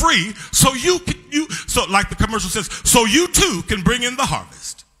set free so so like the commercial says, so you too can bring in the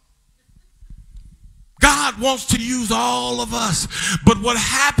harvest. God wants to use all of us. But what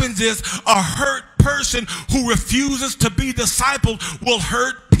happens is a hurt person who refuses to be discipled will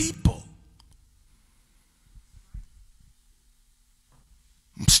hurt people.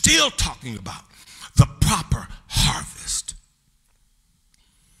 I'm still talking about the proper harvest.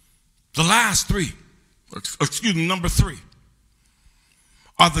 The last three, number three,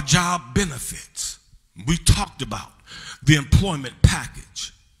 are the job benefits. We talked about the employment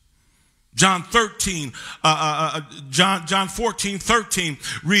package. John 14:13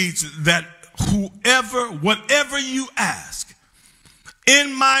 reads that whatever you ask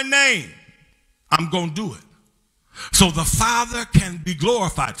in my name, I'm going to do it. So the Father can be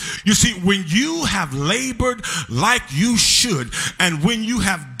glorified. You see, when you have labored like you should, and when you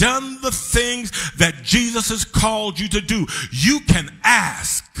have done the things that Jesus has called you to do, you can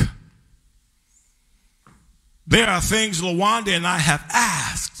ask. There are things LaWanda and I have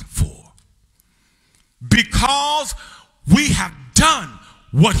asked for, because we have done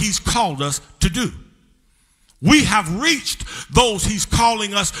what he's called us to do. We have reached those he's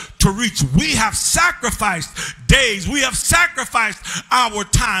calling us to reach. We have sacrificed days. We have sacrificed our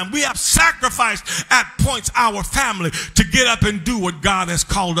time. We have sacrificed at points our family to get up and do what God has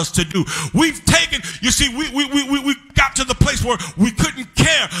called us to do. We've taken, you see, we got to the place where we couldn't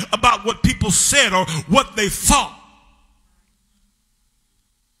care about what people said or what they thought.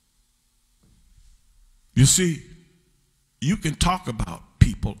 You see, you can talk about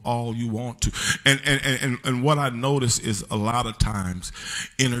people all you want to. And what I notice is a lot of times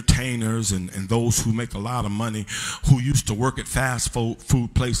entertainers and those who make a lot of money who used to work at fast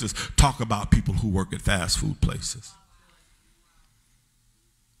food places talk about people who work at fast food places.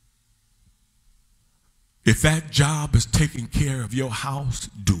 If that job is taking care of your house,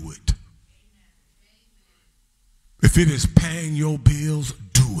 do it. If it is paying your bills,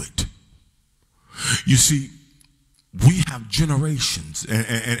 do it. You see, we have generations,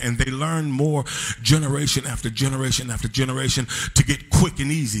 and they learn more generation after generation after generation to get quick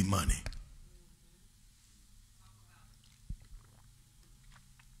and easy money.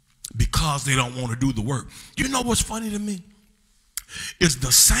 Because they don't want to do the work. You know what's funny to me? It's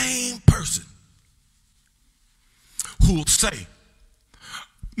the same person who will say,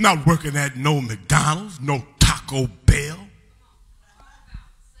 not working at no McDonald's, no Taco Bell.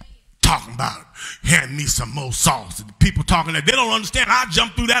 Talking about hand me some more sauce. And the people talking that they don't understand. I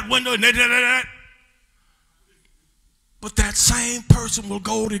jumped through that window and that. But that same person will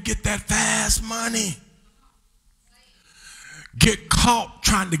go to get that fast money. Get caught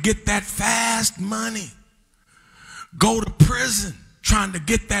trying to get that fast money. Go to prison trying to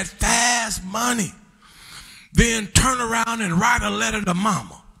get that fast money. Then turn around and write a letter to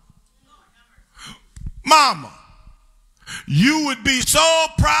mama. Mama, you would be so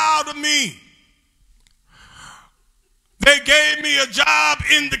proud of me. They gave me a job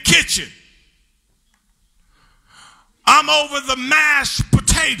in the kitchen. I'm over the mashed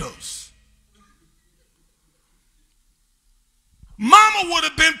potatoes. Mama would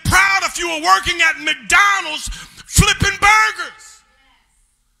have been proud if you were working at McDonald's flipping burgers.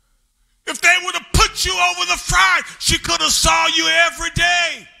 If they would have put you over the fry, she could have saw you every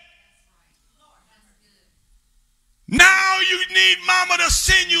day. Now you need mama to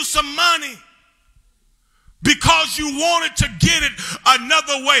send you some money because you wanted to get it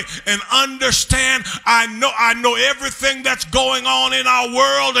another way. And understand, I know everything that's going on in our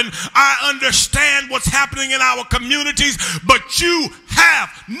world, and I understand what's happening in our communities, but you have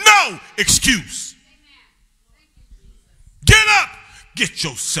no excuse. Get up, get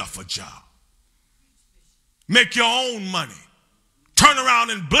yourself a job. Make your own money. Turn around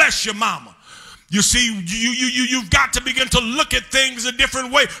and bless your mama. You see, you've got to begin to look at things a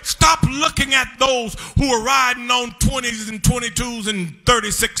different way. Stop looking at those who are riding on 20s and 22s and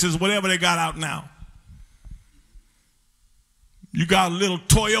 36s, whatever they got out now. You got a little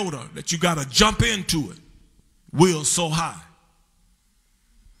Toyota that you got to jump into it. Wheels so high.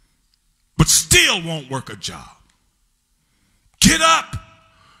 But still won't work a job. Get up.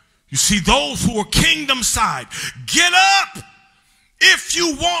 You see, those who are kingdom side, get up. If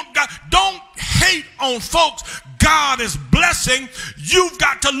you want God, don't hate on folks God is blessing. You've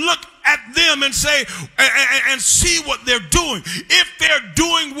got to look at them and say, and see what they're doing. If they're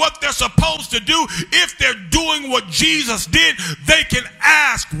doing what they're supposed to do, if they're doing what Jesus did, they can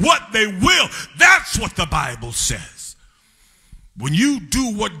ask what they will. That's what the Bible says. When you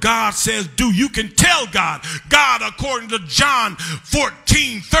do what God says do, you can tell God, according to John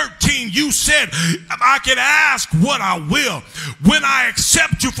 14:13, you said, I can ask what I will when I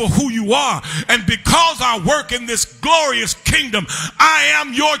accept you for who you are. And because I work in this glorious kingdom, I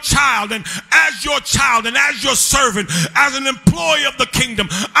am your child. And as your child and as your servant, as an employee of the kingdom,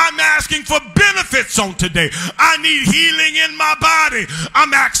 I'm asking for benefits on today. I need healing in my body.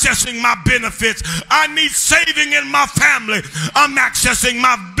 I'm accessing my benefits. I need saving in my family. I'm accessing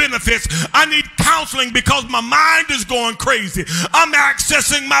my benefits. I need counseling because my mind is going crazy. I'm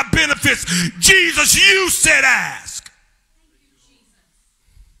accessing my benefits. Jesus, you said ask.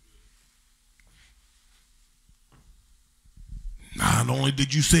 Not only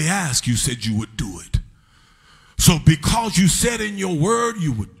did you say ask, you said you would do it. So because you said in your word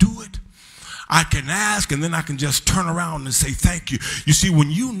you would do it, I can ask and then I can just turn around and say thank you. You see,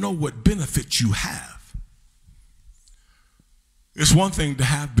 when you know what benefits you have, it's one thing to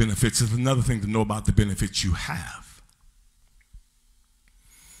have benefits. It's another thing to know about the benefits you have.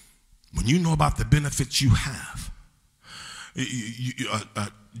 When you know about the benefits you have,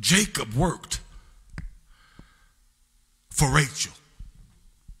 Jacob worked for Rachel.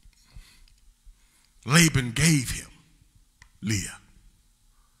 Laban gave him Leah.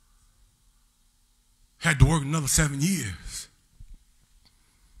 Had to work another 7 years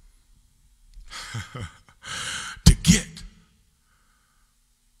to get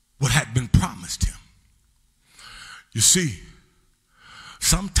what had been promised him. You see,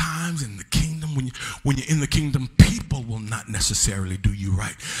 sometimes in the kingdom, when you're in the kingdom, people will not necessarily do you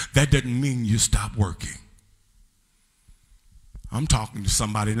right. That doesn't mean you stop working. I'm talking to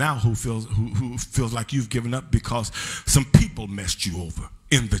somebody now who feels like you've given up because some people messed you over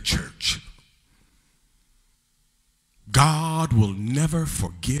in the church. God will never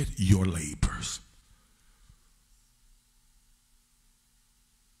forget your labors.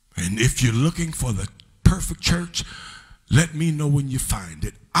 And if you're looking for the perfect church, let me know when you find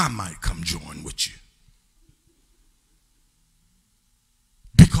it. I might come join with you.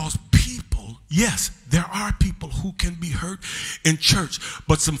 Because people, yes, there are people who can be hurt in church,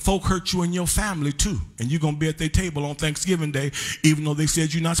 but some folk hurt you in your family too. And you're going to be at their table on Thanksgiving Day, even though they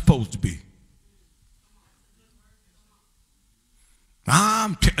said you're not supposed to be.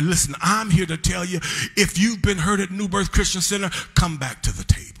 Listen, I'm here to tell you, if you've been hurt at New Birth Christian Center, come back to the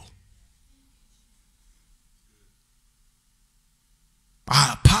table.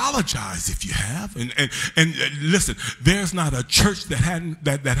 I apologize if you have. And listen, there's not a church that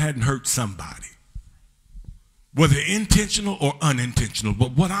hadn't hurt somebody, whether intentional or unintentional.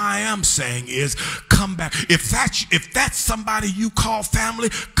 But what I am saying is, come back. If that's somebody you call family,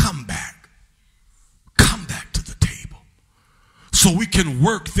 come back. Come back to the table, so we can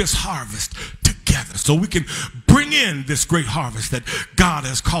work this harvest together, so we can bring in this great harvest that God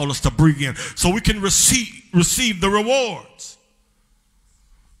has called us to bring in, so we can receive the rewards.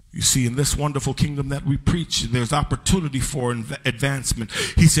 You see, in this wonderful kingdom that we preach, there's opportunity for advancement.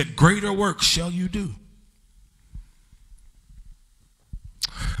 He said, greater works shall you do.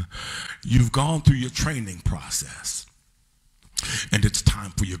 You've gone through your training process, and it's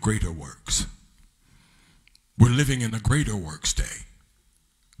time for your greater works. We're living in a greater works day.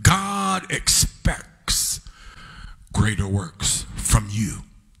 God expects greater works from you.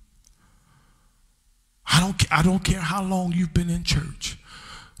 I don't care how long you've been in church.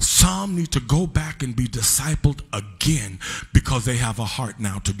 Some need to go back and be discipled again because they have a heart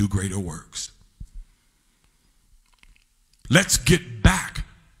now to do greater works. Let's get back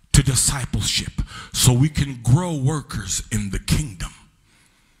to discipleship so we can grow workers in the kingdom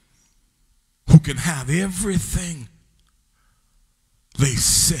who can have everything they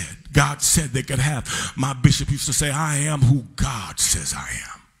said, God said they could have. My bishop used to say, I am who God says I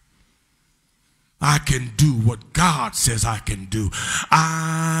am. I can do what God says I can do.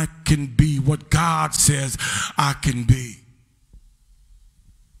 I can be what God says I can be.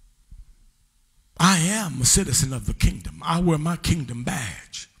 I am a citizen of the kingdom. I wear my kingdom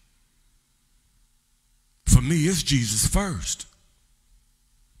badge. For me, it's Jesus first.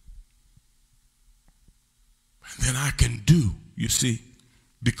 And then I can do, you see,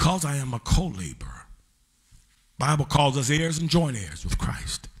 because I am a co-laborer. The Bible calls us heirs and joint heirs with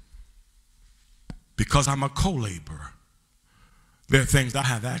Christ. Because I'm a co-laborer, there are things I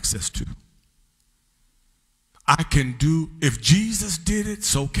have access to. I can do, if Jesus did it,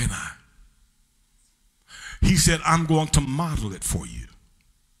 so can I. He said, I'm going to model it for you.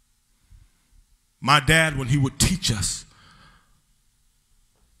 My dad, when he would teach us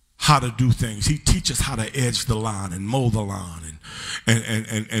how to do things, he'd teach us how to edge the lawn and mow the lawn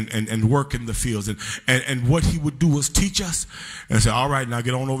and work in the fields. And what he would do was teach us and say, all right, now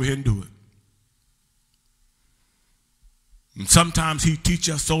get on over here and do it. And sometimes he'd teach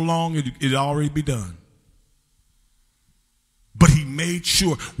us so long it'd already be done. But he made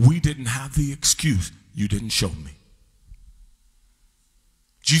sure we didn't have the excuse, you didn't show me.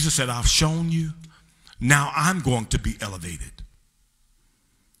 Jesus said, I've shown you, now I'm going to be elevated.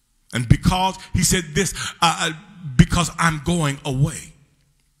 And because, he said this, because I'm going away.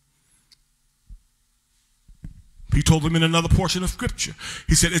 He told them in another portion of scripture,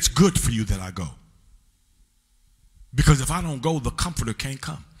 he said, it's good for you that I go. Because if I don't go, the comforter can't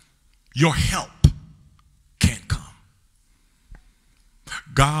come. Your help can't come.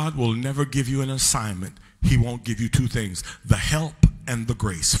 God will never give you an assignment he won't give you two things, the help and the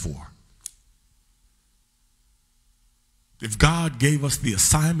grace for. If God gave us the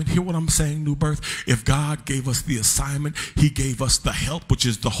assignment, hear what I'm saying, New Birth? If God gave us the assignment, he gave us the help, which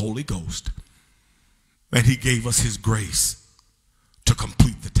is the Holy Ghost. And he gave us his grace to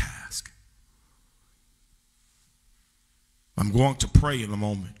complete the task. I'm going to pray in a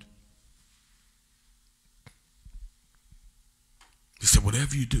moment. He said,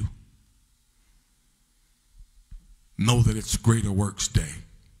 whatever you do, know that it's Greater Works Day.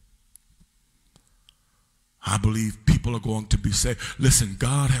 I believe people are going to be saved. Listen,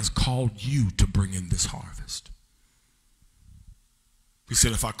 God has called you to bring in this harvest. He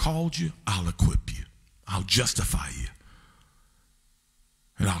said, if I called you, I'll equip you. I'll justify you.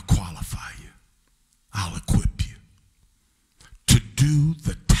 And I'll qualify you. I'll equip you.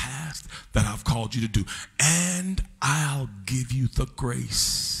 called you to do, and I'll give you the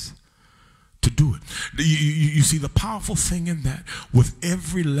grace to do it. You see, the powerful thing in that, with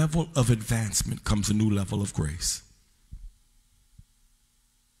every level of advancement comes a new level of grace.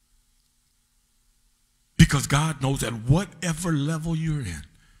 Because God knows at whatever level you're in,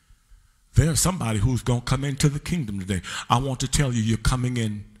 there's somebody who's going to come into the kingdom today. I want to tell you, you're coming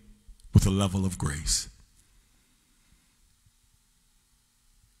in with a level of grace.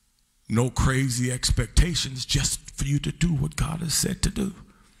 No crazy expectations, just for you to do what God has said to do.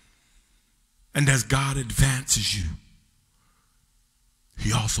 And as God advances you,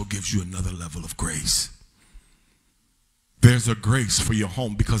 he also gives you another level of grace. There's a grace for your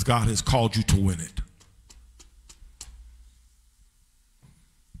home because God has called you to win it.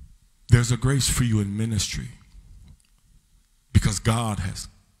 There's a grace for you in ministry because God has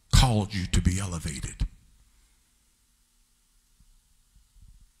called you to be elevated.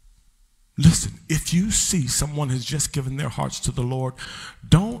 Listen, if you see someone has just given their hearts to the Lord,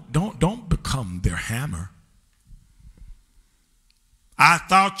 don't become their hammer. I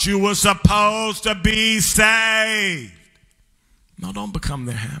thought you were supposed to be saved. No, don't become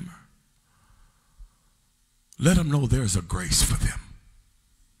their hammer. Let them know there's a grace for them.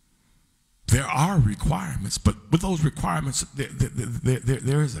 There are requirements, but with those requirements,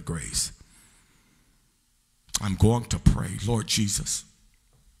 there is a grace. I'm going to pray, Lord Jesus,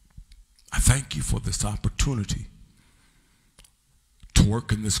 I thank you for this opportunity to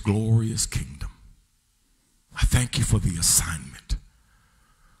work in this glorious kingdom. I thank you for the assignment.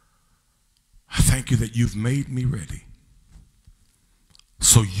 I thank you that you've made me ready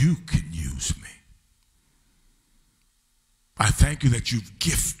so you can use me. I thank you that you've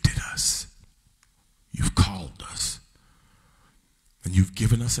gifted us. You've called us. And you've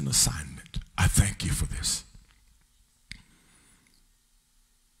given us an assignment. I thank you for this.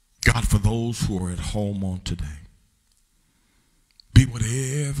 God, for those who are at home on today, be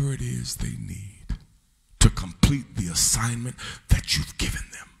whatever it is they need to complete the assignment that you've given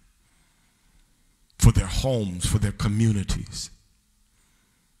them. For their homes, for their communities,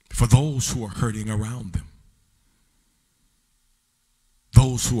 for those who are hurting around them,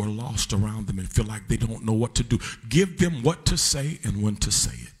 those who are lost around them and feel like they don't know what to do. Give them what to say and when to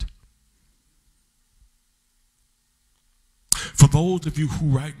say it. For those of you who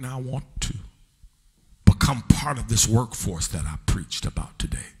right now want to become part of this workforce that I preached about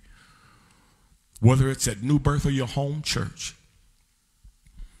today, whether it's at New Birth or your home church,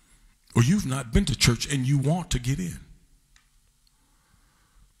 or you've not been to church and you want to get in,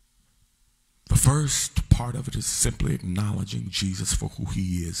 the first part of it is simply acknowledging Jesus for who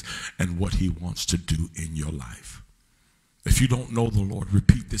he is and what he wants to do in your life. If you don't know the Lord,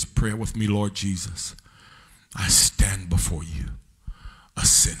 repeat this prayer with me. Lord Jesus, I stand before you, a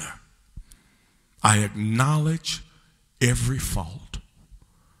sinner. I acknowledge every fault,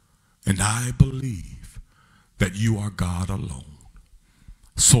 and I believe that you are God alone.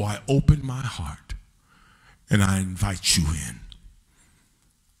 So I open my heart, and I invite you in.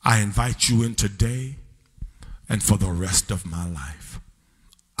 I invite you in today and for the rest of my life.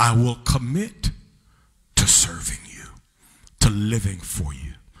 I will commit to serving you, to living for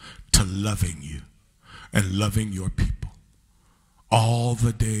you, to loving you, and loving your people all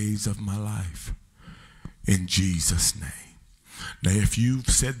the days of my life, in Jesus' name. Now, if you've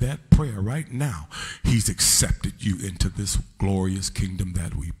said that prayer right now, he's accepted you into this glorious kingdom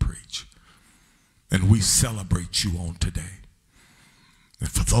that we preach. And we celebrate you on today. And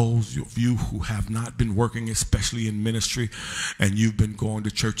for those of you who have not been working, especially in ministry, and you've been going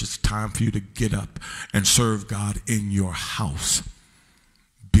to church, it's time for you to get up and serve God in your house.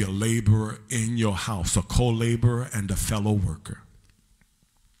 Be a laborer in your house, a co-laborer and a fellow worker.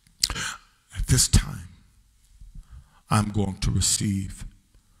 At this time, I'm going to receive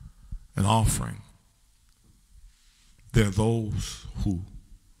an offering. There are those who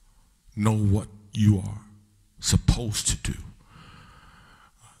know what you are supposed to do.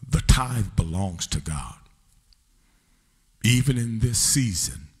 The tithe belongs to God. Even in this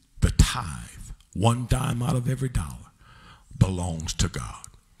season, the tithe, 1 dime out of every dollar, belongs to God.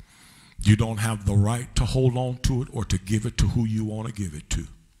 You don't have the right to hold on to it or to give it to who you want to give it to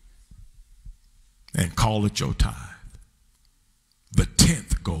and call it your tithe. The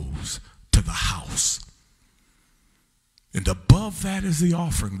 10th goes to the house. And above that is the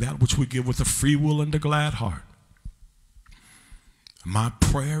offering, that which we give with a free will and a glad heart. My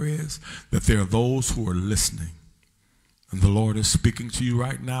prayer is that there are those who are listening, and the Lord is speaking to you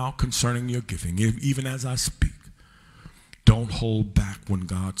right now concerning your giving, even as I speak. Don't hold back when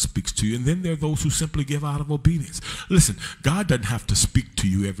God speaks to you. And then there are those who simply give out of obedience. Listen, God doesn't have to speak to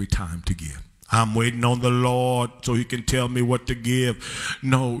you every time to give. I'm waiting on the Lord so he can tell me what to give.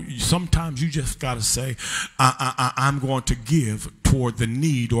 No, sometimes you just got to say, I'm going to give toward the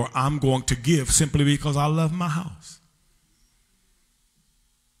need, or I'm going to give simply because I love my house.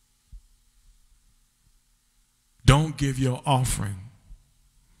 Don't give your offering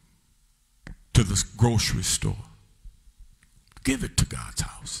to the grocery store. Give it to God's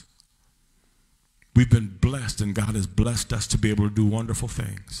house. We've been blessed, and God has blessed us to be able to do wonderful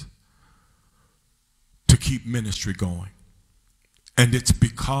things, to keep ministry going. And it's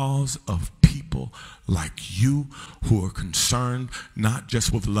because of people like you who are concerned not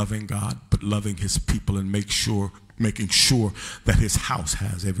just with loving God, but loving his people and making sure that his house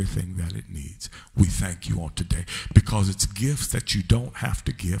has everything that it needs. We thank you on today because it's gifts that you don't have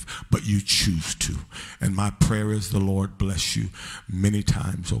to give, but you choose to. And my prayer is the Lord bless you many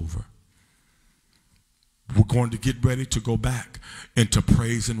times over. We're going to get ready to go back into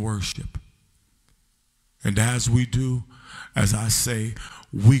praise and worship. And as we do, as I say,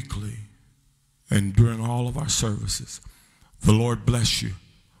 weekly and during all of our services, the Lord bless you.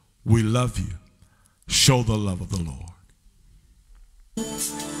 We love you. Show the love of the Lord. The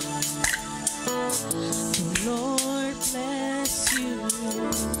Lord bless you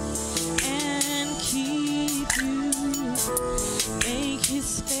and keep you. Make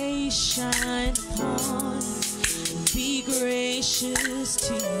his face shine upon you. Be gracious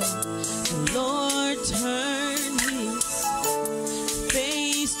to you. The Lord turn his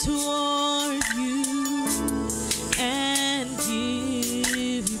face toward you and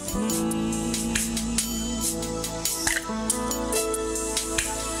give you peace.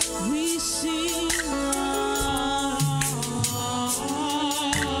 We sing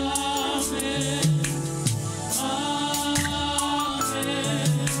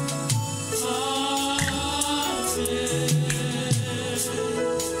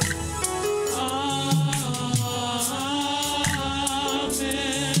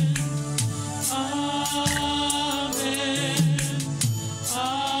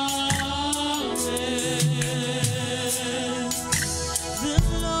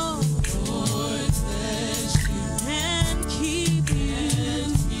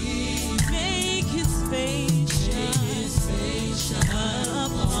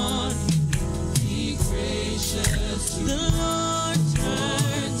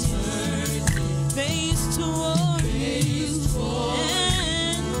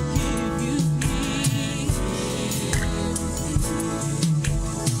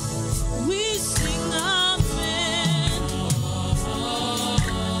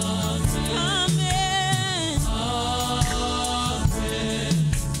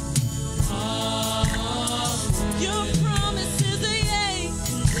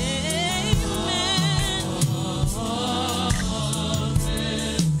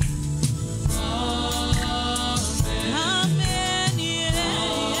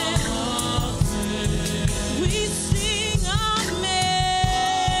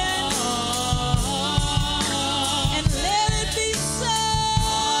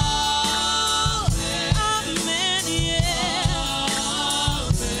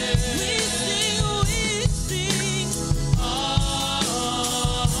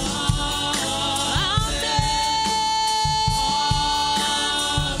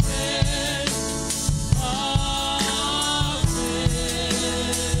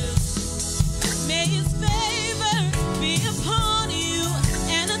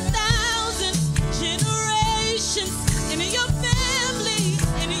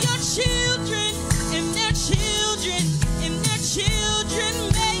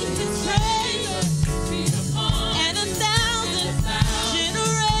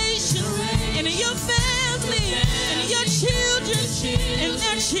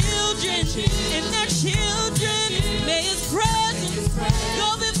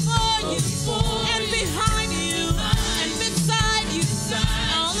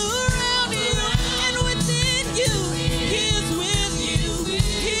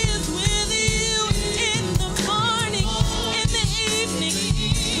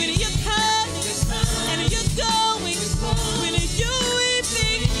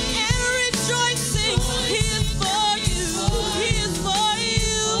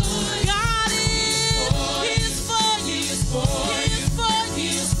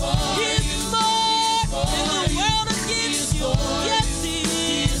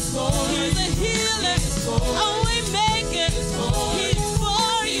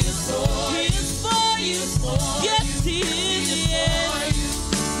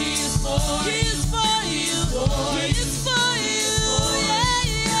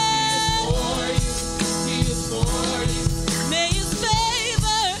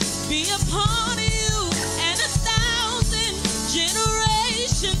upon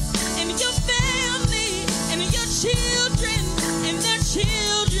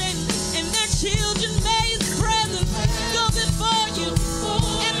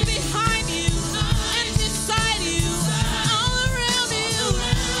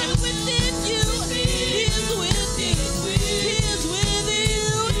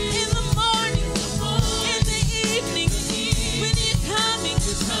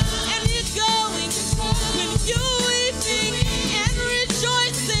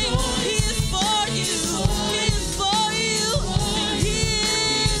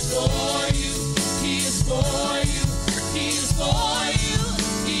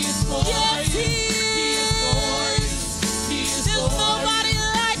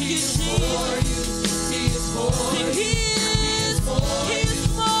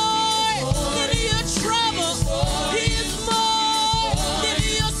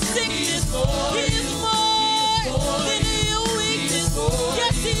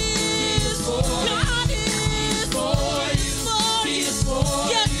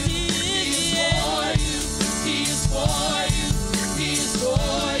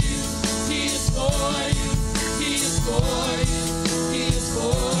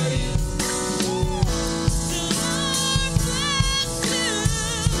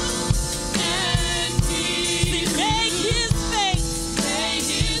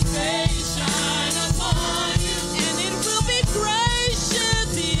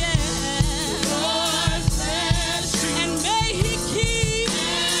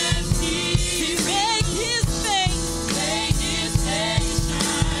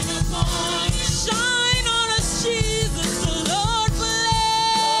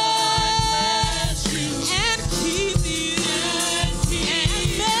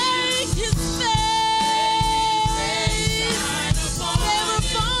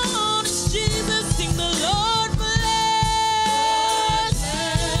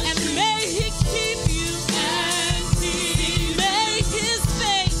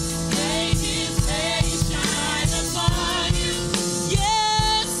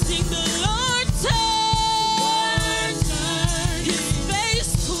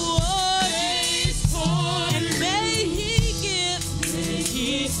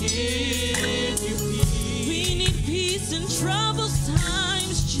We need peace in troubled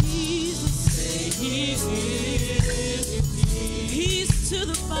times, Jesus. Peace to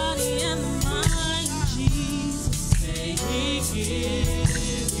the body and the mind, Jesus.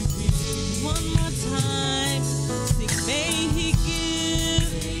 One more time, sing, may He give.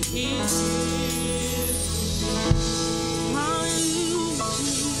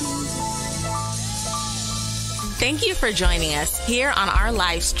 Thank you for joining us here on our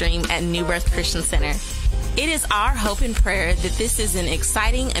live stream at New Birth Christian Center. It is our hope and prayer that this is an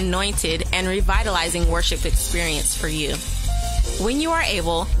exciting, anointed, and revitalizing worship experience for you. When you are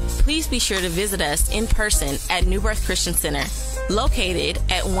able, please be sure to visit us in person at New Birth Christian Center, located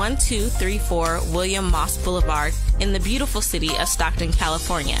at 1234 William Moss Boulevard in the beautiful city of Stockton,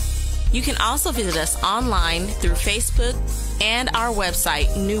 California. You can also visit us online through Facebook and our website,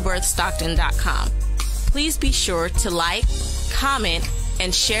 newbirthstockton.com. Please be sure to like, comment,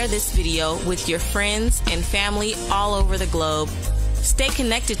 and share this video with your friends and family all over the globe. Stay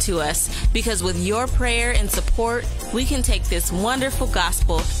connected to us, because with your prayer and support, we can take this wonderful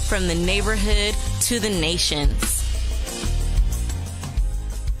gospel from the neighborhood to the nations.